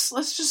 Let's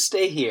just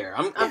stay here.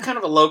 I'm kind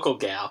of a local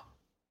gal.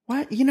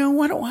 What?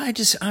 Why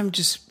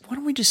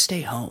don't we just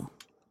stay home?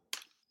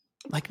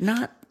 Like,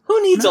 not. Who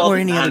needs not all where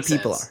the any nonsense? other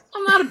people are?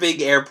 I'm not a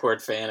big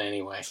airport fan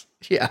anyway.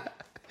 Yeah.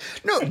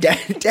 No,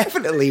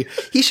 definitely.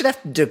 He should have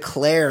to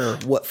declare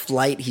what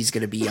flight he's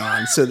going to be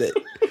on, so that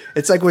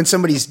it's like when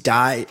somebody's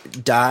died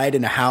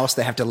in a house,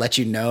 they have to let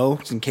you know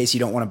in case you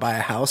don't want to buy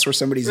a house where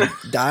somebody's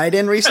died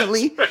in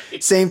recently.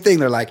 Right. Same thing.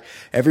 They're like,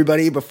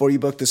 everybody, before you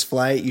book this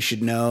flight, you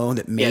should know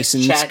that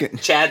Mason's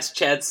Chad's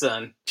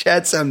son.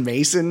 Chad's son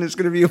Mason is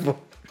going to be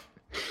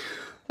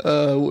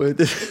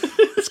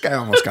this guy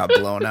almost got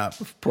blown up.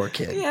 Poor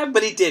kid. Yeah,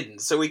 but he didn't,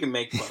 so we can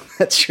make fun.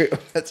 That's true.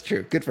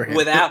 Good for him.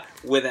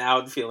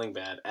 Without feeling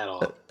bad at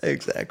all.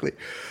 Exactly.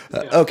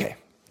 Okay.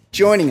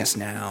 Joining us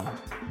now,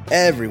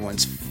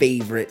 everyone's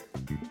favorite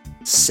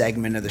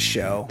segment of the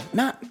show.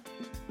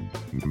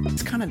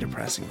 It's kind of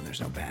depressing when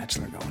there's no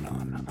Bachelor going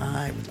on.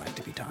 I would like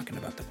to be talking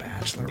about The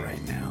Bachelor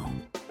right now,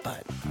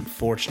 but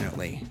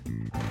unfortunately,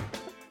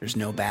 there's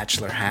no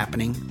Bachelor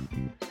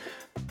happening.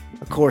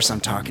 Of course,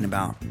 I'm talking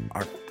about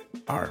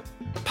our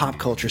pop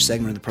culture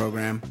segment of the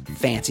program,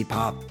 Fancy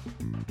Pop,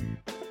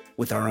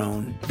 with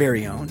our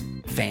very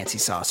own Fancy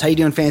Sauce. How you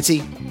doing,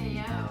 Fancy?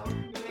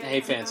 Hey,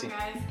 Fancy.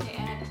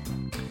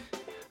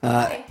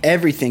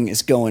 Everything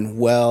is going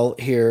well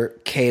here,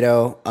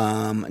 Cato.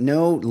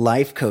 No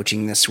life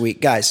coaching this week.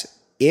 Guys,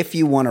 if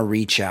you want to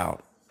reach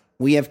out,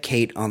 we have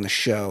Kate on the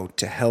show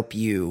to help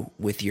you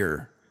with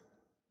your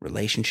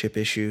relationship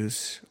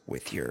issues,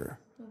 with your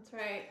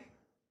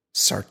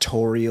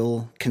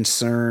sartorial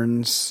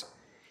concerns,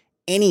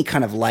 any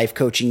kind of life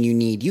coaching you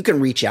need. You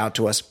can reach out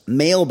to us,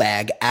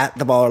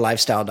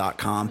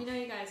 mailbag@theballerlifestyle.com.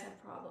 You guys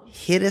have problems.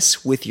 Hit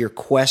us with your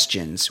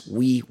questions.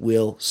 We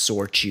will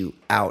sort you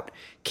out.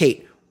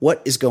 Kate, what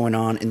is going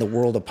on in the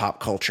world of pop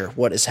culture?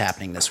 What is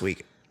happening this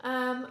week?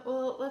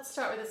 Well, let's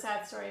start with a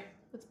sad story.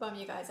 Let's bum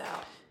you guys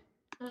out.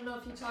 I don't know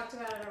if you talked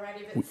about it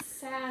already, but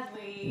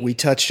sadly... We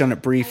touched on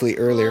it briefly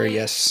earlier,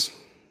 yes.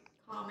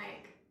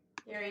 Comic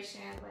Gary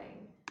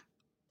Shandling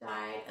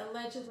died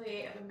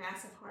allegedly of a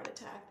massive heart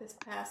attack this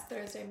past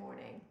Thursday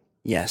morning.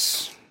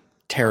 Yes.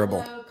 Terrible.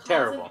 Although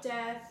cause of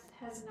death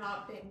has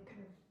not been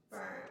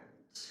confirmed.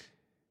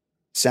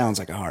 Sounds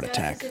like a heart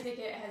attack. The death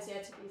certificate has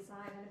yet to be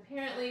signed, and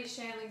apparently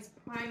Shandling's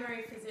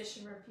primary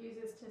physician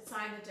refuses to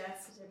sign the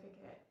death certificate.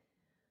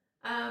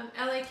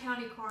 LA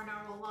County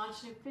Coroner will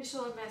launch an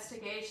official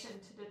investigation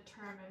to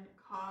determine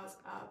cause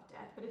of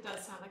death, but it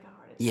does sound like a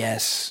heart attack.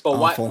 Yes, but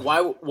awful.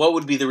 What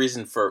would be the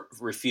reason for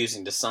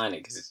refusing to sign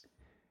it? Because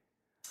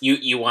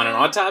you want an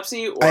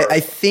autopsy? Or? I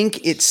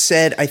think it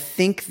said, I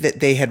think that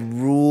they had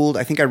ruled,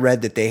 I think I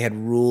read that they had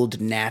ruled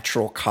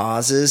natural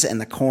causes, and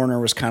the coroner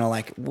was kind of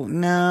like, well,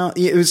 no.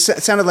 It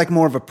sounded like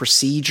more of a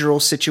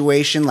procedural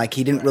situation, like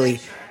he didn't really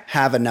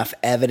have enough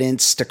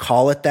evidence to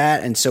call it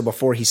that, and so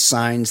before he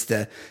signs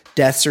the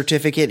death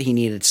certificate, he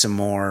needed some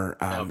more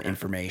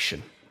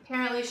information.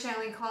 Apparently,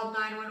 Shandling called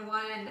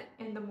 911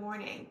 in the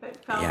morning, but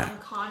fell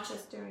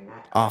unconscious during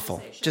that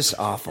awful, just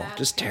awful,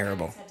 just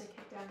terrible. Had to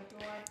kick down the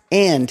door.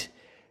 And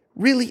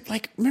really,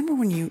 like, remember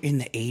when in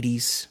the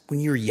 80s,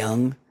 when you were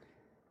young,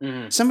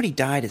 somebody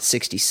died at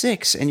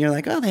 66, and you're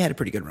like, oh, they had a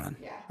pretty good run.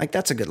 Yeah. Like,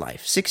 that's a good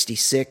life.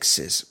 66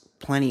 is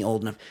plenty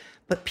old enough.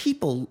 But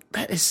people,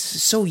 that is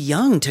so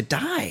young to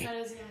die.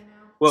 That is young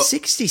now. Well,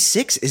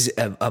 66 is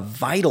a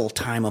vital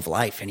time of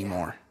life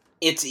anymore.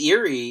 It's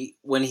eerie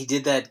when he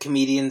did that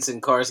Comedians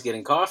in Cars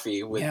Getting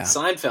Coffee with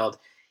Seinfeld.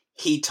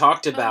 He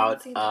talked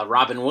about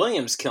Robin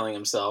Williams killing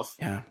himself.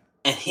 Yeah.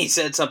 And he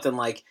said something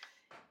like,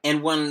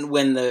 and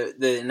when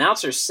the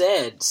announcer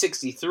said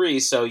 63,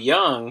 so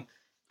young,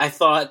 I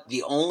thought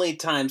the only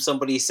time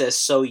somebody says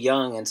so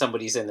young and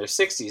somebody's in their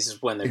 60s is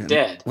when they're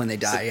dead. When they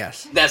die,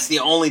 yes. That's the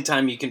only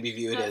time you can be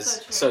viewed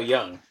as so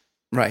young.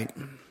 Right.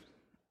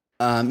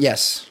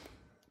 Yes.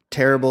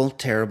 Terrible,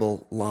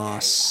 terrible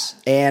loss.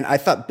 And I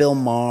thought Bill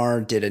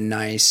Maher did a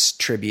nice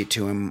tribute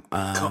to him.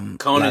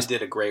 Conan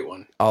did a great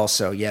one.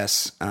 Also,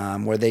 yes.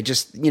 Where they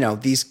just,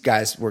 these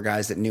guys were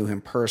guys that knew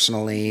him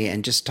personally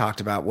and just talked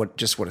about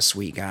what a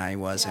sweet guy he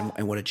was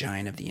and what a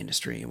giant of the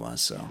industry he was.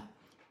 So.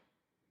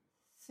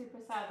 Super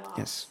sad loss.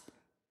 Yes.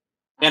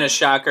 And a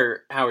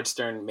shocker, Howard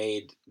Stern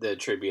made the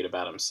tribute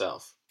about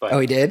himself. But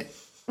he did?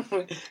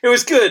 It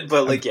was good,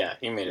 but like, yeah,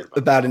 he made it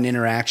about an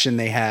interaction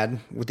they had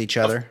with each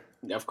other.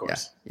 Of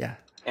course. Yeah.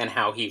 And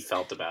how he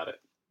felt about it.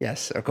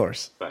 Yes, of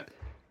course. But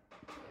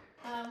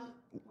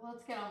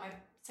let's get all my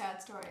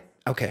sad stories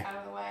Okay. out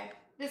of the way.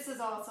 This is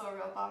also a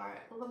real bummer.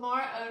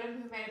 Lamar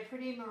Odom, who made a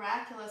pretty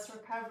miraculous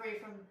recovery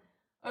from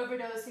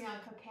overdosing on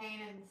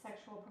cocaine and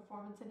sexual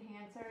performance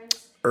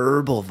enhancers.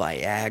 Herbal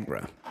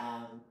Viagra.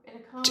 In a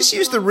coma Just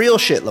use for the a long real time.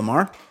 shit,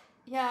 Lamar.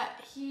 Yeah,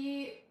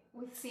 he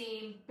was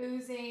seen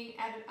boozing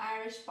at an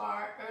Irish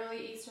bar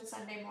early Easter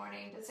Sunday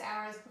morning, just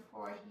hours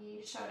before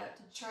he showed up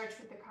to church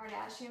with the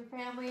Kardashian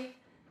family.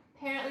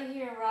 Apparently,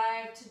 he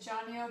arrived to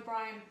Johnny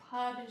O'Brien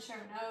Pub in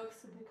Sherman Oaks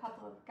with a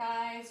couple of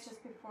guys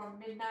just before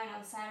midnight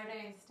on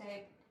Saturday and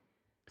stayed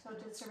till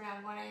just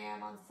around 1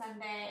 a.m. on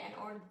Sunday and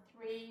ordered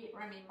 3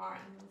 Remy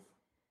Martins.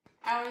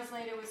 Hours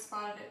later, was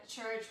spotted at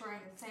church wearing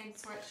the same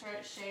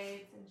sweatshirt,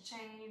 shades, and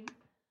chain,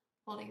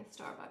 holding a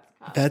Starbucks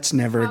cup. That's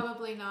never.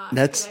 Probably not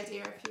that's- a good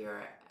idea if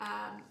you're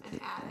an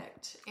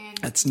addict and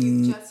That's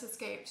you just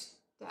escaped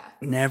death.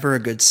 Never a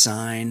good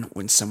sign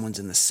when someone's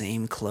in the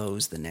same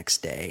clothes the next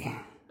day.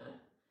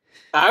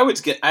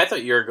 I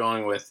thought you were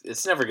going with,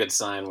 it's never a good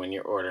sign when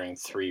you're ordering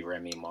 3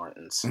 Remy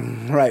Martins.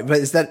 Right,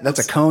 but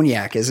that's a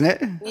cognac, isn't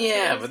it?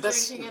 Yeah, He's but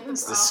that's drinking in the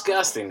brothel.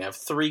 disgusting to have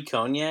 3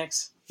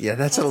 cognacs. Yeah,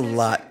 that's a That's his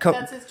lot. drink-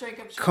 that's his drink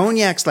of choice.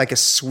 Cognac's like a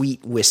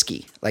sweet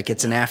whiskey, like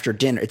it's an after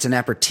dinner. It's an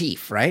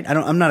aperitif, right?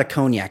 I'm not a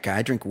cognac guy.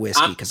 I drink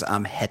whiskey because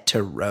I'm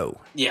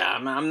hetero. Yeah,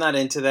 I'm not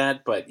into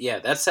that, but yeah,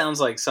 that sounds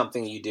like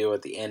something you do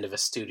at the end of a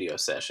studio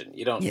session.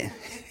 You don't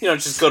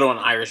just go to an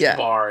Irish Yeah.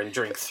 bar and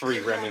drink 3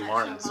 Remy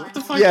Martins. What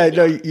the fuck? Yeah,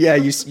 no, yeah.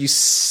 You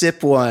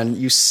sip one.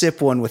 You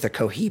sip one with a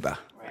Cohiba.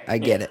 Right. I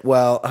get it.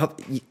 Well,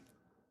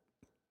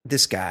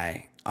 this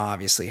guy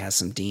obviously has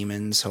some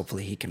demons.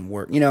 Hopefully he can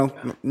work.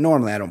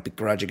 Normally I don't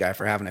begrudge a guy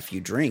for having a few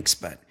drinks,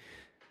 but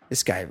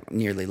this guy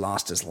nearly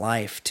lost his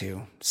life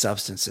to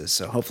substances.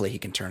 So hopefully he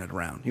can turn it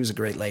around. He was a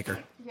great Laker.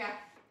 Yeah,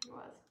 he was.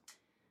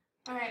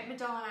 All right,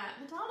 Madonna.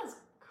 Madonna's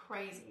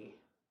crazy.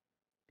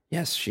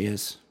 Yes, she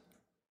is.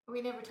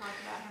 We never talked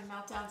about her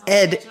meltdowns on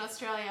Ed- stage in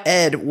Australia.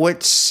 Ed,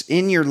 what's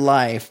in your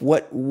life?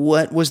 What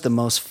was the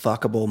most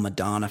fuckable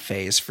Madonna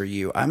phase for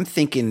you? I'm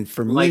thinking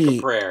for Like me.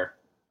 a prayer.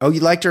 Oh, you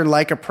liked her in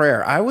Like a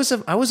Prayer. I was a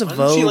Wasn't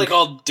Vogue. she like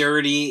all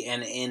dirty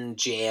and in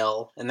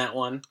jail in that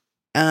one?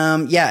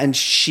 Yeah, and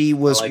she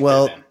was I liked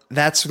her then.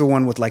 that's the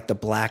one with like the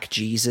black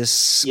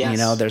Jesus.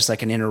 Yes. There's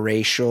like an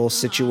interracial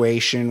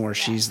situation where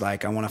she's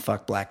like, I want to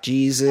fuck black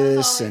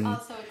Jesus, and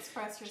also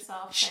express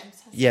yourself.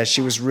 yeah, she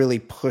was really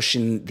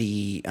pushing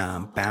the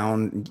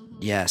bound.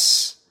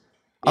 Yes,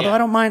 although Yeah. I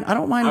don't mind. I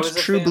don't mind I was a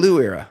True fan.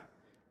 Blue era.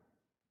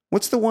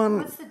 What's the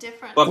one? What's the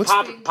difference? But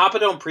between- Papa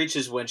Don't Preach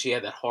is when she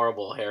had that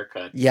horrible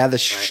haircut. Yeah, the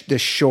Right. the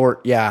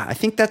short. Yeah, I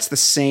think that's the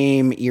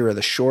same era,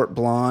 the short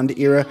blonde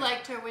era. You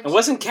liked her when And she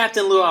wasn't was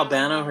Captain with Lou Marilyn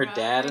Albano her Monroe,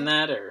 dad in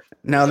right? that? Or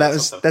No,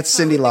 that's something?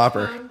 Cyndi With the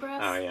Lauper. cone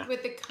breasts? Oh, yeah.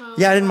 With the cone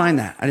Yeah, I didn't mind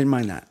breasts? that.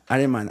 I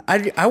didn't mind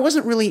that. I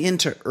wasn't really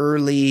into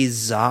early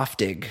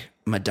Zoftig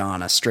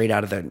Madonna, straight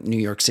out of the New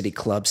York City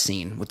club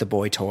scene with the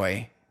boy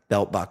toy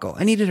belt buckle.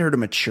 I needed her to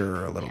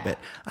mature a little bit.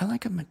 I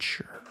like a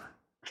mature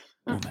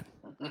woman.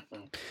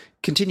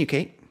 Continue,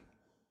 Kate.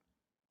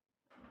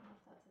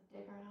 That's a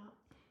dig or not.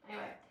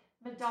 Anyway,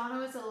 Madonna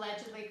was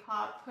allegedly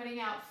caught putting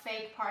out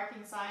fake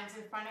parking signs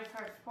in front of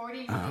her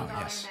 $40 million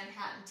yes.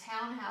 Manhattan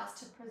townhouse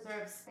to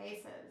preserve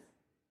spaces.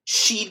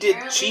 She did.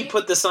 She Apparently-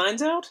 put the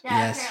signs out. Yeah,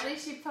 Yes. apparently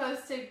she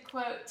posted,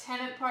 quote,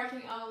 tenant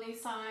parking only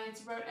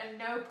signs, wrote a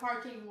no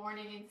parking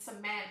warning in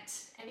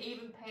cement, and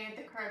even painted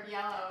the curb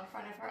yellow in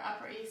front of her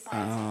Upper East Side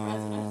Oh,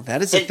 residence.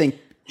 that is a And- thing.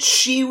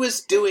 She was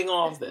doing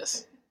all of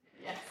this.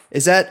 Yes.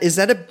 Is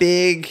that a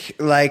big,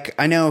 like,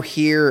 I know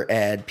here,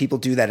 Ed, people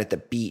do that at the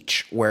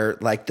beach where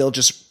like they'll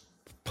just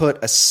put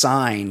a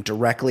sign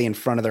directly in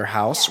front of their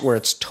house Yes. where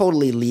it's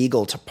totally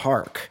legal to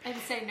park. And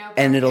say no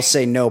And it'll parking.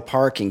 say no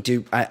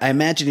parking. I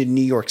imagine in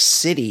New York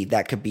City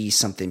that could be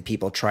something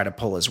people try to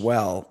pull as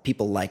well.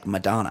 People like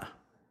Madonna.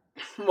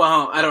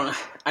 Well, I don't.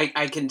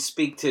 I can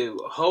speak to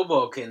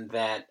Hoboken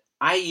that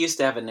I used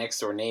to have a next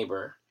door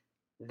neighbor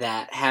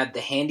that had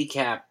the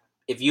handicap.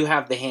 If you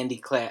have the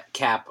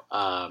handicap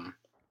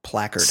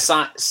Placard.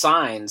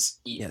 signs,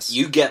 Yes.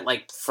 you get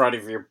like front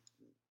of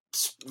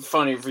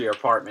your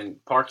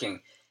apartment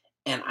parking.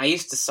 And I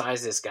used to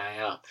size this guy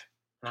up,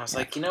 and I was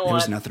like, you know There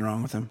was what? nothing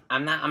wrong with him.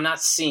 I'm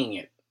not seeing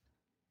it.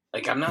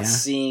 Like I'm not Yeah.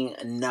 seeing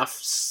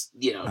enough,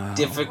 Oh.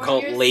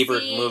 difficult What you're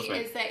labored seeing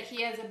movement. is that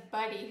he has a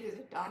buddy who's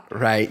a doctor.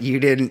 Right. He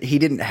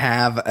didn't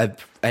have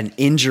an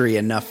injury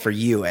enough for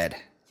you, Ed.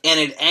 And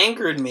it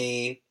angered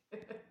me,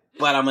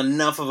 but I'm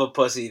enough of a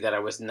pussy that I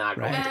was not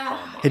going to call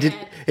him. It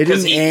didn't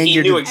Because anger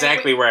he knew you.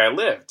 exactly where I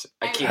lived.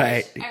 I I can't.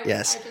 wish. Right,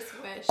 yes. I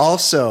just wish.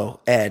 Also,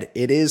 Ed,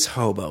 it is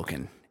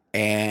Hoboken,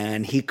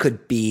 and he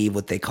could be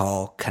what they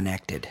call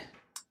connected.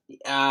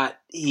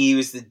 He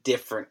was the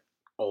different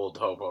old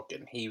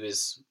Hoboken. He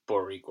was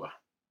Boricua.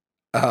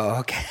 Oh,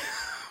 okay.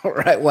 All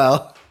right.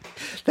 Well,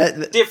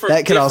 that Different,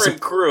 that could also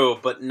different crew,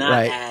 but not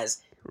Right.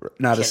 as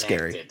not as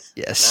connected.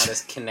 scary. Yes, Not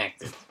as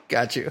connected.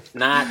 got you.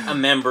 Not a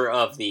member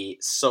of the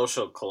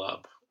social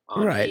club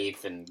on Right.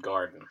 8th and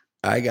Garden.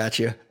 I got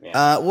you.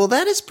 Yeah. Well,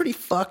 that is pretty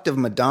fucked of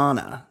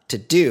Madonna to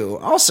do.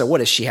 Also, what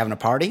is she having a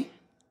party?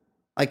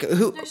 Like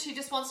who? No, she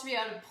just wants to be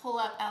able to pull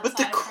up But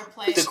outside of her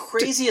place. the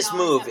craziest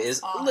and always move have a is,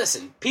 spot.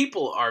 listen,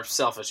 people are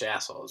selfish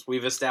assholes.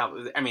 We've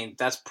established, I mean,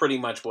 that's pretty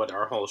much what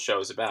our whole show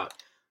is about.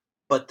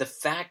 But the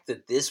fact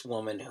that this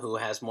woman who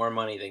has more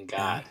money than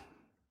God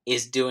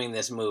is doing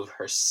this move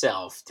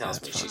herself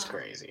tells me she's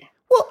crazy.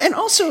 Well, and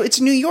also it's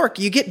New York.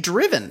 You get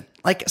driven.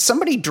 Like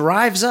somebody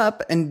drives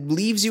up and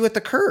leaves you at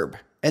the curb,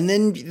 and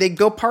then they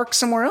go park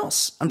somewhere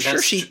else.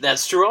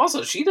 That's true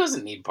also. She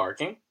doesn't need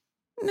parking.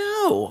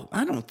 No,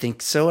 I don't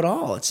think so at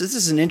all. This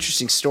is an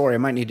interesting story. I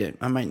might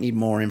need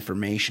more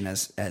information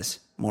as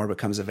more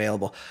becomes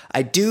available.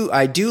 I do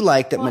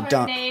like that Well,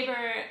 Madonna. her neighbor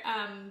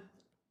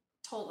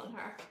told on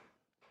her.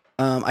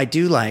 I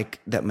do like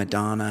that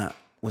Madonna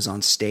was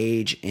on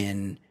stage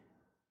in,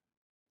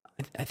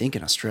 I think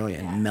in Australia,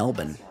 in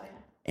Melbourne,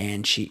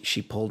 and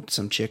she pulled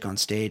some chick on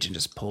stage and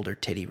just pulled her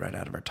titty right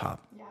out of her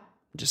top. Yeah.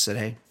 Just said,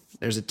 "Hey,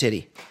 there's a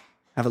titty.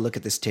 Have a look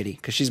at this titty,"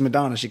 because she's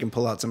Madonna. She can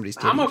pull out somebody's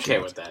titty. I'm if she okay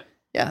wants. with that.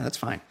 Yeah, that's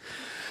fine.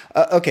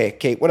 Okay,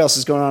 Kate, what else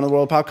is going on in the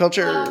world of pop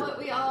culture? What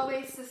we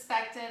always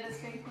suspected has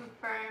been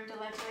confirmed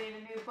allegedly in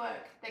a new book,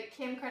 that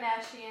Kim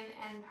Kardashian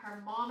and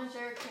her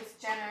momager Kris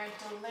Jenner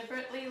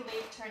deliberately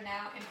leaked her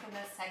now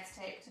infamous sex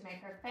tape to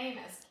make her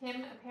famous.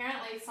 Kim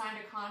apparently signed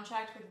a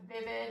contract with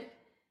Vivid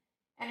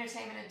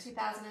Entertainment in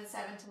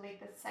 2007 to leak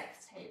the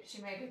sex tape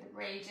she made with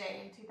Ray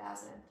J in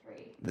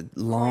 2003.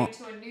 According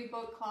to a new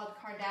book called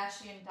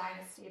Kardashian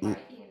Dynasty by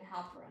Ian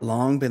Halperin.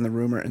 Long been the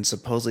rumor, and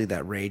supposedly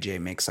that Ray J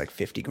makes like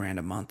 $50,000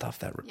 a month off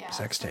that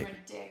sex tape.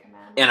 Ridiculous,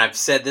 man. And I've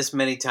said this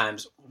many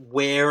times.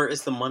 Where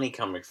is the money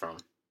coming from?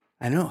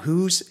 I know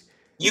who's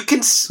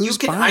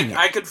buying it?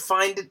 I could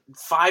find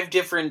 5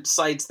 different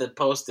sites that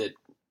post it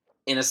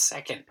in a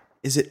second.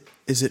 Is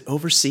it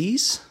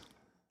overseas?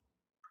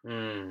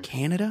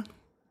 Canada?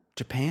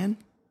 Japan?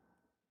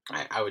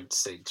 I would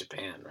say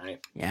Japan, right?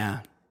 Yeah.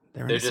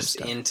 They're just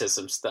into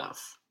some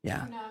stuff.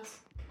 Yeah. Who knows?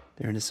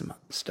 They're into some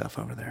stuff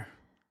over there.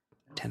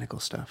 Tentacle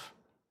stuff.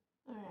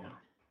 All right.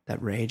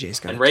 That Ray J's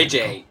got. And Ray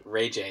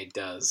J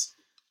does.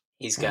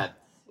 He's got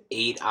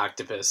 8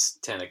 octopus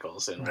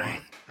tentacles in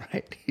one.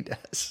 Right, he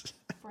does.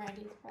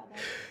 Brandy's brother.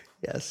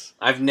 Yes.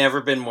 I've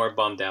never been more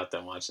bummed out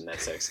than watching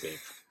that sex tape.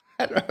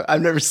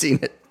 I've never seen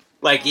it.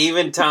 Like,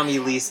 even Tommy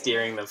Lee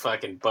steering the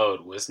fucking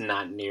boat was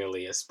not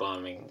nearly as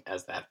bombing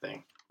as that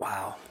thing.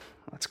 Wow.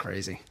 That's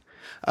crazy.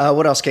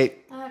 What else, Kate?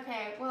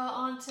 Okay, well,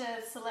 on to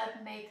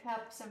celeb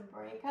makeups and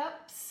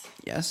breakups.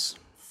 Yes.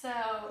 So,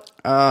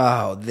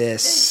 Oh,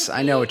 this.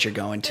 I know what you're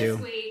going to.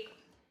 this week,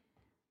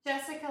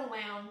 Jessica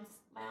Lowndes.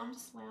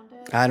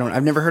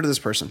 I've never heard of this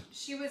person.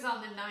 She was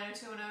on the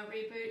 90210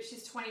 reboot.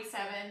 She's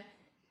 27.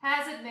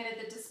 Has admitted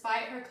that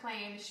despite her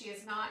claims, she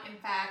is not, in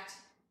fact,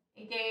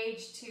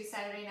 engaged to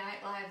Saturday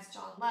Night Live's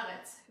John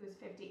Lovitz, who is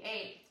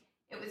 58.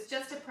 It was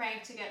just a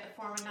prank to get the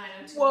former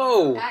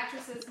 90210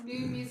 actress's new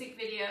music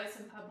videos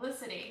and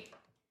publicity.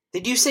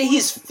 Did you say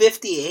he's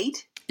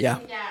 58? Yeah.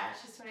 Yeah,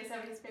 she's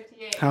 27, he's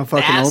 58. How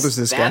fucking old is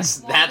this guy?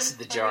 That's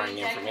the jarring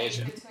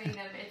information. Between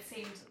them, it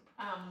seemed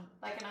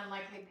like an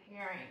unlikely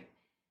pairing.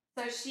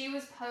 So she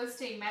was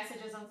posting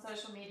messages on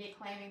social media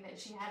claiming that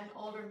she had an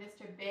older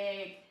Mr.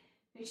 Big,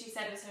 who she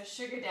said was her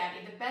sugar daddy.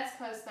 The best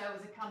post, though,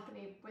 was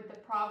accompanied with the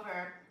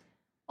proverb,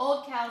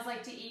 "Old cows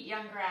like to eat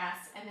young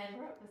grass," and then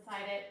wrote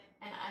beside it,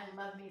 "And I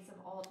love me some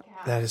old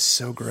cows." That is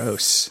so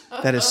gross.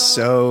 That is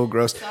so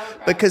gross. So gross.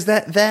 Because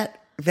that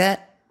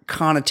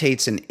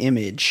connotates an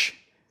image.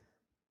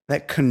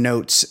 That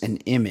connotes an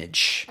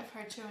image Of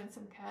her chewing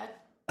some cud.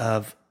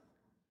 of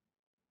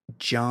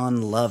John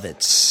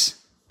Lovitz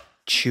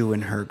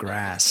chewing her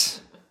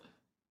grass.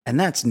 And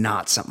that's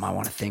not something I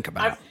want to think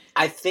about.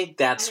 I think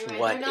that's Anyway,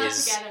 what they're not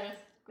together.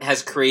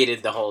 has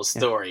created the whole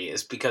story,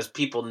 is because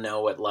people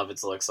know what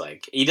Lovitz looks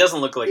like. He doesn't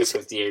look like a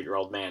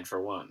 58-year-old man,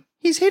 for one.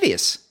 He's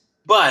hideous.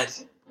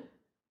 But,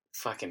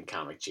 fucking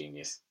comic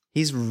genius.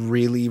 He's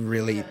really,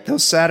 really...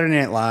 Those Saturday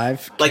Night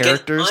Live Like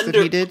characters that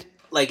he did...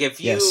 Like,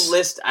 if you Yes.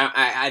 list...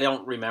 I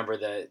don't remember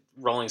the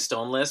Rolling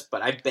Stone list,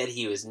 but I bet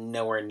he was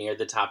nowhere near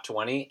the top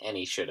 20, and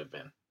he should have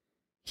been.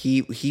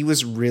 He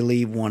was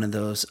really one of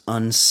those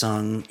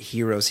unsung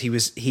heroes.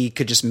 He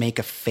could just make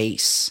a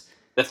face.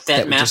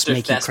 The Master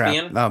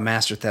Thespian? Oh,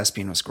 Master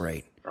Thespian was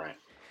great. Right.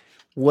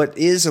 What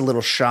is a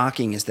little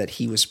shocking is that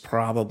he was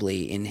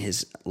probably in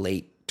his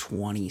late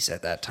 20s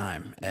at that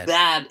time.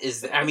 That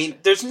is... I mean,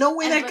 there's no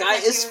way And that it guy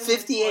looked like is he was in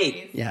his 58.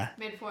 40s, Yeah.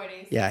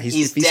 Mid-40s. Yeah,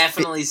 He's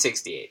definitely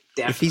 68.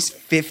 Definitely. If he's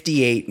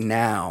 58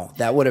 now,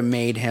 that would have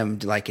made him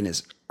like in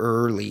his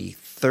early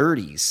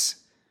 30s.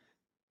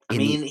 I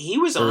mean, he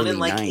was on in early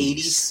like 90s.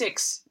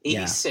 86.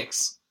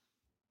 86.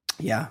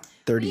 Yeah,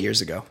 30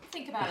 years ago.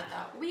 Think about it,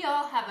 though. We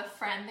all have a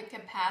friend that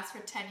could pass for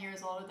 10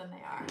 years older than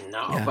they are.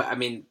 No, Yeah. but I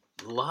mean,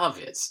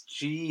 Lovitz.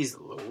 Jeez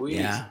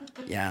Louise.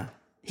 Yeah.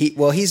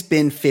 He's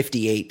been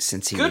 58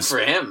 since he Good was for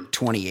him.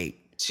 28.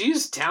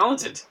 She's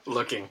talented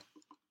looking.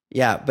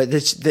 Yeah, but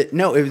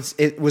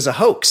it was a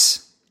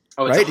hoax.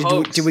 Oh, it's right? a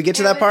hoax. Did we get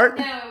to that part?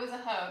 No, it was a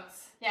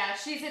hoax. Yeah, Yeah,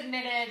 she's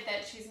admitted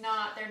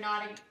that they're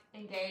not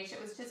engaged.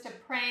 It was just a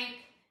prank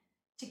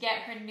to get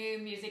her new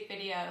music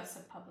video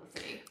some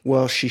publicity.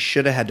 Well, she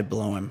should have had to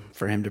blow him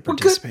for him to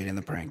participate in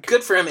the prank.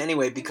 Good for him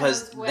anyway,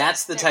 because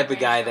that's the type of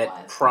guy that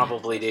was.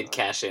 probably did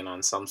cash in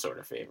on some sort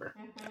of favor.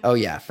 Oh,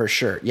 yeah, for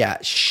sure. Yeah,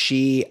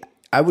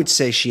 I would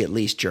say she at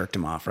least jerked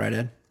him off, right,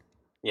 Ed?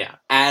 Yeah,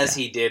 as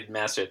he did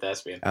Master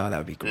Thespian. Oh, that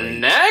would be great.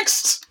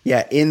 Next!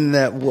 Yeah, in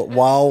the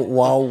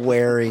while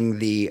wearing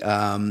the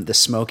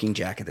smoking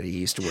jacket that he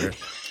used to wear.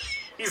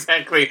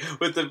 Exactly,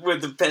 with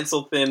the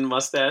pencil thin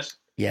mustache.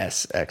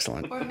 Yes,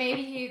 excellent. Or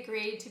maybe he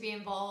agreed to be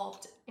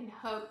involved in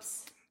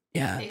hopes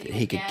Yeah, that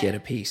he could get a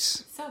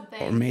piece.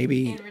 something Or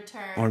maybe in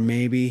return. Or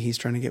maybe he's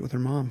trying to get with her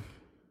mom.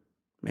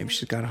 Maybe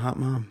she's got a hot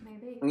mom.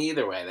 Maybe.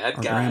 Either way, that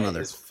Or guy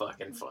grandmother. is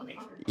fucking funny.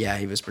 Yeah,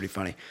 he was pretty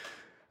funny.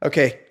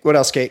 Okay, what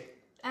else, Kate?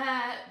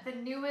 The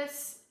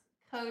newest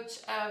coach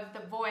of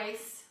The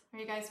Voice. Are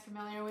you guys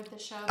familiar with the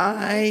show?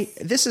 The Voice?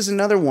 This is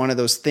another one of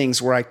those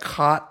things where I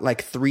caught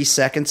like 3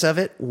 seconds of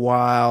it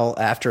while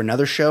after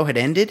another show had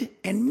ended,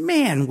 and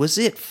man, was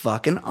it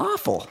fucking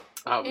awful.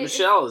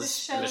 Michelle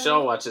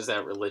watches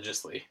that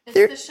religiously.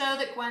 It's the show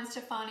that Gwen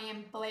Stefani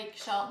and Blake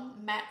Shelton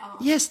met on.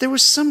 Yes, there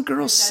was some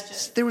girl.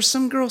 judges. There was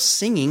some girl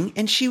singing,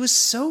 and she was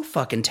so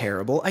fucking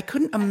terrible. I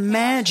couldn't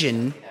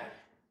imagine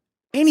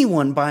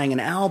anyone buying an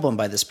album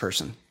by this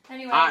person.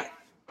 Anyway,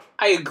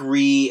 I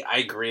agree. I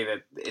agree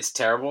that it's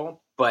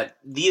terrible, but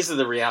these are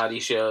the reality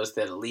shows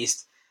that at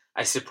least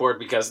I support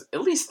because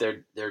at least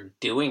they're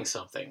doing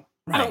something.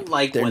 Right. I don't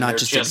like they're when not they're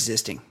just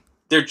existing.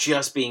 They're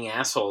just being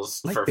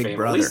assholes Like for Big fame.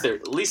 Brother.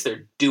 At least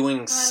they're doing I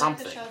like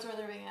something. the shows where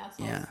they're being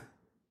assholes.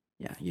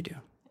 Yeah, you do.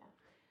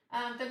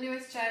 The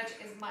newest judge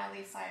is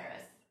Miley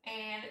Cyrus,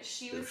 and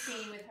she was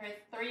seen with her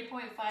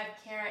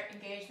 3.5-carat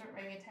engagement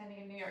ring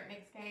attending a New York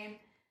Knicks game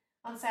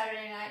on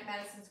Saturday night at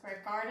Madison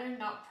Square Garden.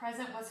 Not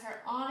present was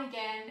her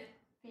on-again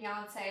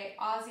fiancé,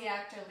 Aussie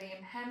actor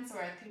Liam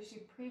Hemsworth, who she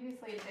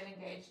previously had been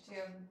engaged to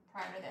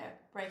prior to their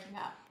breaking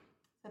up.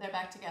 So they're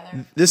back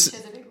together. This-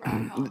 which is a big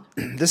rom-com.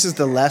 This is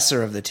the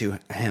lesser of the two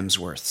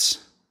Hemsworths.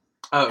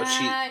 Oh,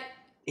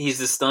 he's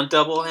the stunt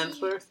double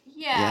Hemsworth?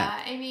 Yeah,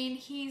 I mean,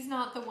 he's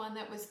not the one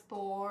that was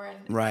Thor and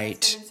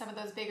Right. has been in some of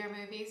those bigger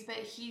movies, but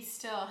he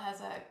still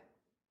has a.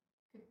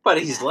 But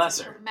he's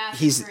lesser.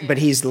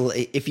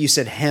 career. If you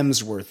said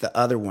Hemsworth, the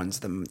other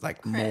one's the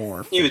like Chris.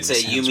 more. You would say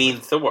famous you mean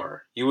Hemsworth.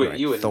 Thor. You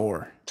would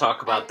Thor.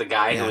 talk about the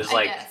guy who was I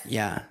like guess.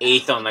 Yeah.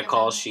 eighth on the That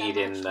call much, sheet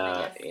I in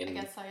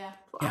guess so,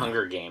 yeah.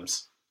 Hunger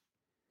Games.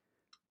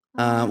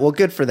 Well,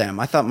 good for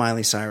them. I thought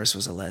Miley Cyrus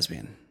was a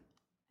lesbian.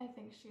 I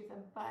think she's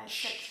a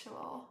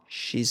bisexual.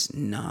 She's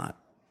not.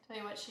 Tell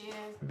you what she is.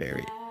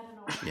 Very- bad and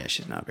all. Yeah,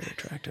 she's not very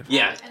attractive.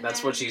 Yeah, And that's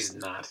then- what she's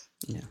not.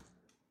 Yeah.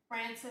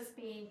 Frances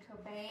Bean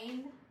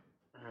Cobain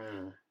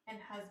Mm. and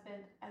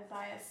husband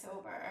Isaiah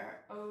Silver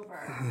are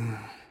over.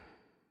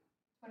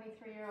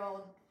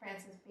 23-year-old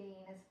Frances Bean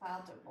has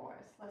filed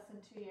divorce less than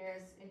 2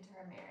 years into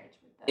her marriage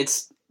with the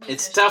It's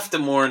musician. tough to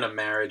mourn a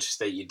marriage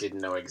that you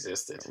didn't know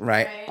existed.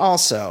 Right. Right.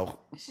 Also,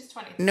 She's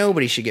 23.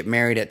 nobody should get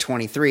married at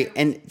 23.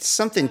 And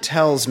something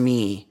tells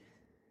me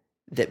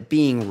that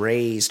being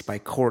raised by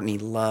Courtney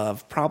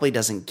Love probably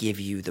doesn't give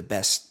you the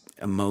best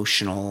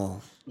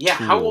emotional Yeah,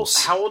 tools.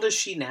 how old is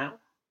she now?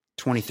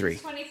 23.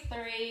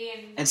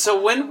 23 And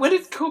so when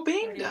did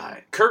Cobain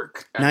die?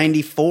 Kirk.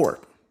 94.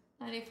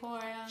 94,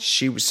 yeah.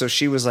 She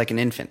was like an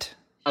infant.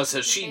 Oh,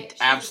 so She's she a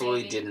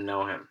absolutely baby. didn't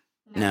know him.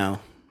 No.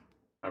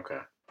 Okay.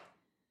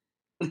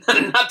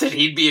 Not that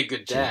he'd be a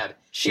good dad.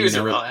 She was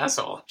a real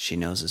asshole. She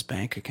knows his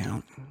bank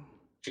account.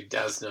 She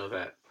does know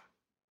that.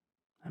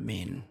 I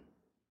mean,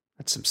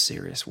 that's some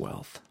serious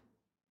wealth.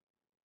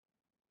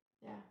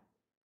 Yeah.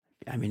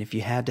 I mean, if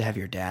you had to have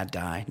your dad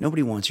die,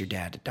 nobody wants your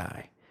dad to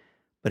die.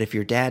 But if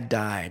your dad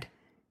died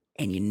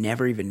and you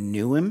never even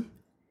knew him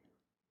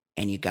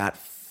and you got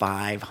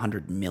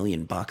 $500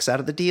 million out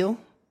of the deal,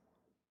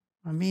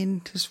 I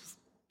mean, just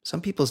some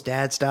people's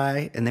dads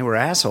die and they were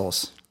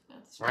assholes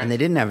That's Right. and they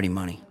didn't have any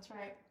money. That's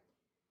right.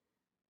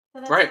 So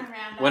that's Right. my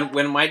roundup.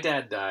 When my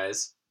dad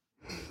dies,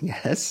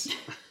 Yes.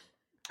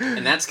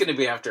 and that's going to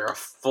be after a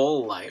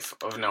full life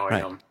of knowing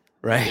Right. him.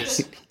 Right.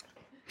 Just,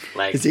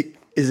 like, Is it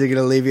going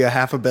to leave you a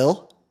half a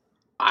bill?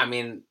 I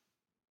mean,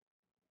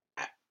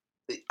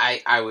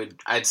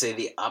 I'd say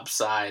the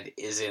upside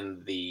is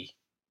in the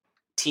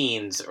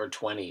teens or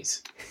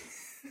 20s.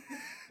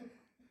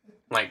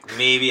 Like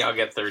maybe I'll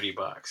get $30.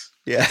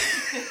 Yeah.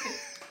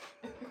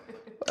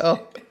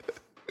 Well,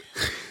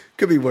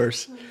 could be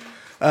worse.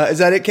 Is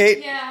that it,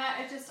 Kate? Yeah,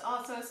 I just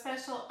also a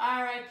special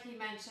RIP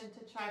mention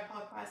to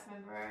Tripod Quest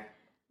member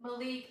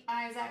Malik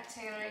Isaac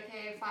Taylor,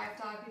 aka Five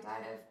Dog, who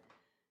died of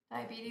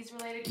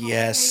diabetes-related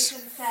Yes.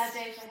 complications. Sad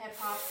day for hip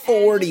hop.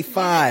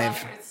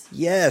 45.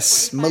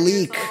 Yes, 45 years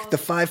Malik, old. the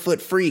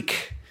 5-foot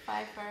freak.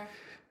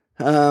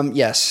 Pfeiffer.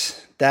 Yes.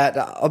 That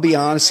I'll be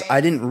honest, I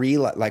didn't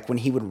realize, like, when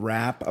he would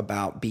rap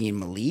about being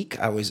Malik,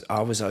 I was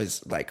always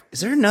like,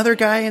 is there another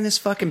guy in this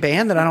fucking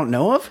band that I don't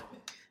know of?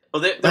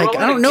 Well, there Like, were a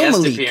I lot don't of know guest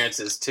Malik.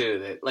 appearances too.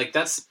 That like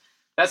that's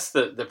That's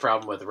the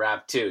problem with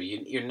rap too.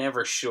 You're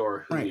never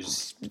sure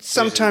who's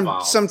sometimes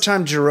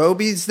involved.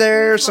 Jerobe's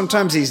there,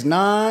 sometimes he's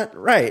not.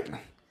 Right.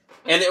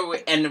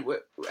 And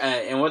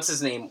what's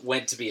his name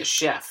went to be a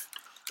chef,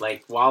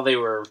 like while they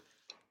were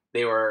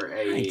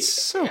It's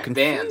so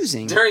band.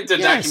 confusing. During the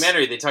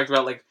documentary, they talked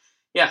about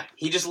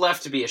he just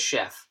left to be a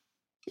chef.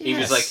 He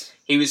was like,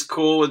 he was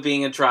cool with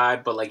being a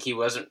tribe, but like he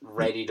wasn't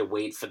ready to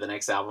wait for the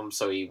next album,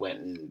 so he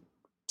went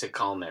to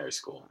culinary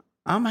school.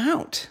 I'm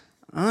out.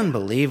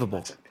 Unbelievable.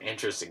 That's an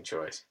interesting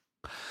choice.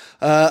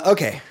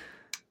 Okay.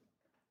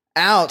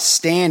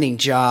 Outstanding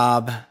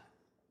job,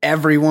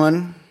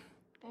 everyone.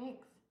 Thanks.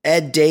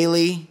 Ed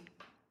Daly,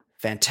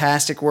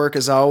 fantastic work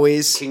as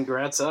always.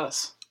 Congrats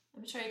us.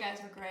 I'm sure you guys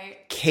were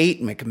great. Kate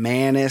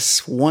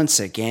McManus, once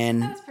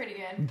again. That was pretty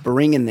good.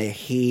 Bringing the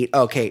heat.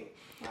 Oh, Kate.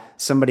 Yeah.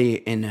 Somebody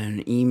in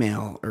an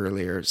email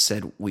earlier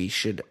said we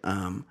should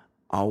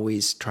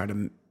always try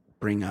to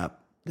bring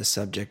up the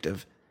subject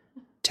of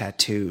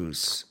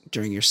tattoos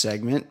during your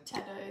segment.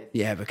 Tattoos.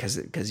 Yeah, because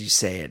you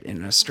say it in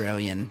an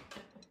Australian.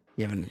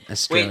 You have an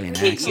Australian Wait,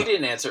 Kate, accent. you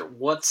didn't answer.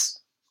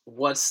 What's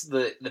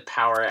the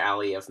power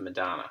alley of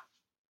Madonna?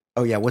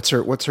 Oh yeah, what's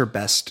her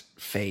best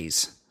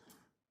phase?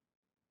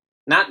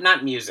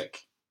 Not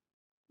music.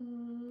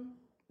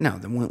 No,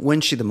 then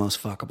when's she the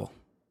most fuckable?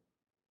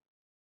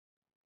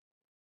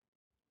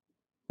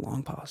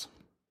 Long pause.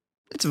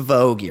 It's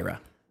Vogue era.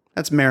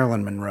 That's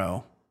Marilyn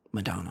Monroe,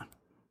 Madonna.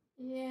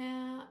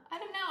 Yeah, I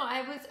don't know.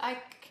 I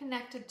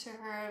connected to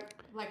her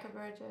like a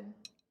virgin.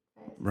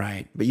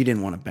 Right, but you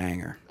didn't want to bang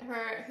her.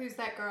 Her, who's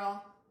that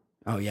girl?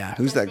 Oh yeah,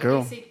 who's that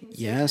girl? Seeking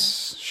Susan.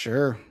 Yes,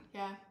 sure.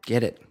 Yeah,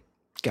 Get it.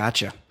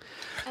 Gotcha.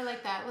 I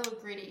like that. A little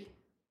gritty.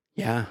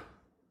 Yeah.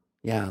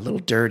 Yeah, a little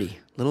dirty,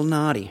 a little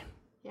naughty.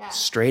 Yeah.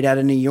 Straight out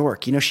of New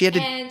York. You know, she had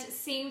to And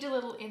seemed a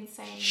little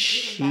insane.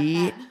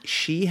 Even back then.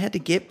 she had to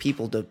get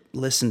people to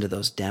listen to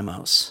those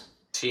demos.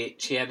 She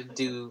had to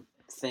do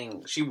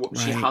things. She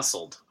Right.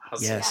 hustled.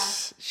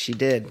 Yes, she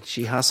did.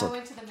 She I hustled.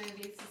 went to the movies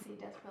to see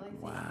Desperately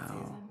Seeking Wow,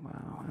 Susan.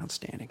 wow,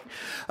 outstanding.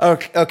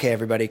 Okay,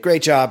 everybody,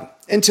 great job.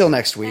 Until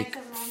next week, Thanks,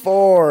 everyone.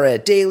 for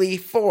Ed Daly,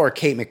 for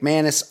Kate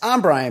McManus,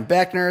 I'm Brian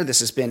Beckner.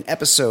 This has been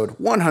episode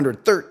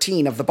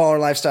 113 of the Baller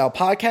Lifestyle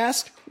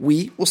Podcast.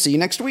 We will see you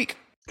next week.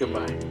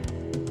 Goodbye.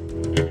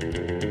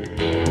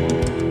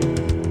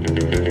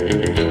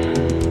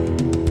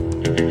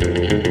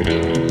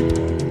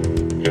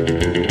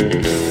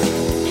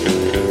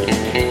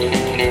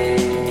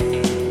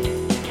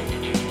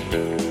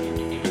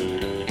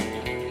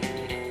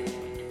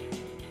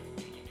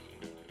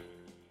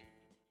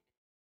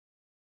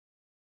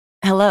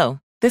 Hello,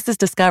 this is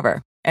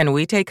Discover, and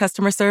we take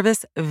customer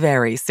service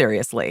very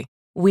seriously.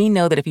 We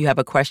know that if you have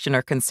a question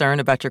or concern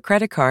about your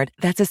credit card,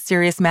 that's a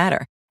serious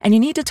matter, and you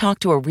need to talk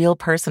to a real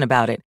person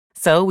about it.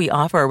 So we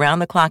offer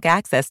around-the-clock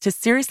access to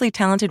seriously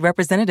talented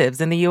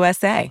representatives in the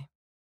USA.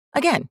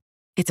 Again,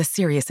 it's a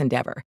serious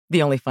endeavor.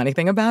 The only funny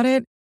thing about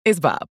it is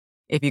Bob.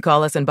 If you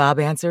call us and Bob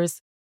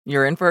answers,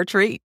 you're in for a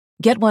treat.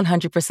 Get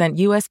 100%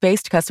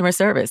 US-based customer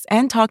service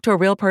and talk to a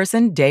real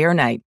person day or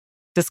night.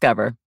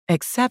 Discover.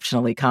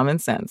 Exceptionally common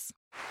sense.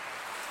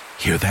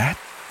 Hear that?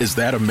 Is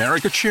that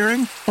America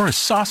cheering or a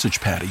sausage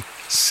patty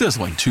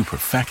sizzling to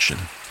perfection?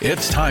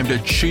 It's time to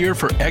cheer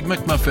for Egg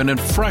McMuffin and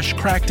fresh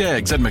cracked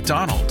eggs at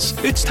McDonald's.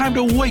 It's time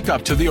to wake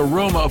up to the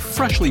aroma of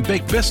freshly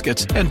baked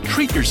biscuits and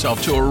treat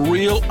yourself to a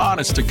real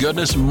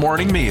honest-to-goodness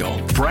morning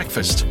meal.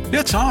 Breakfast,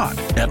 it's on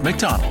at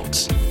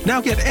McDonald's.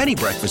 Now get any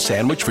breakfast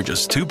sandwich for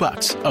just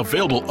 $2.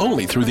 Available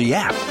only through the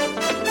app.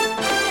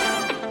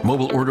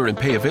 Mobile order and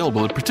pay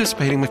available at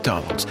participating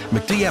McDonald's.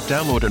 McD app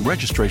download and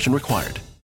registration required.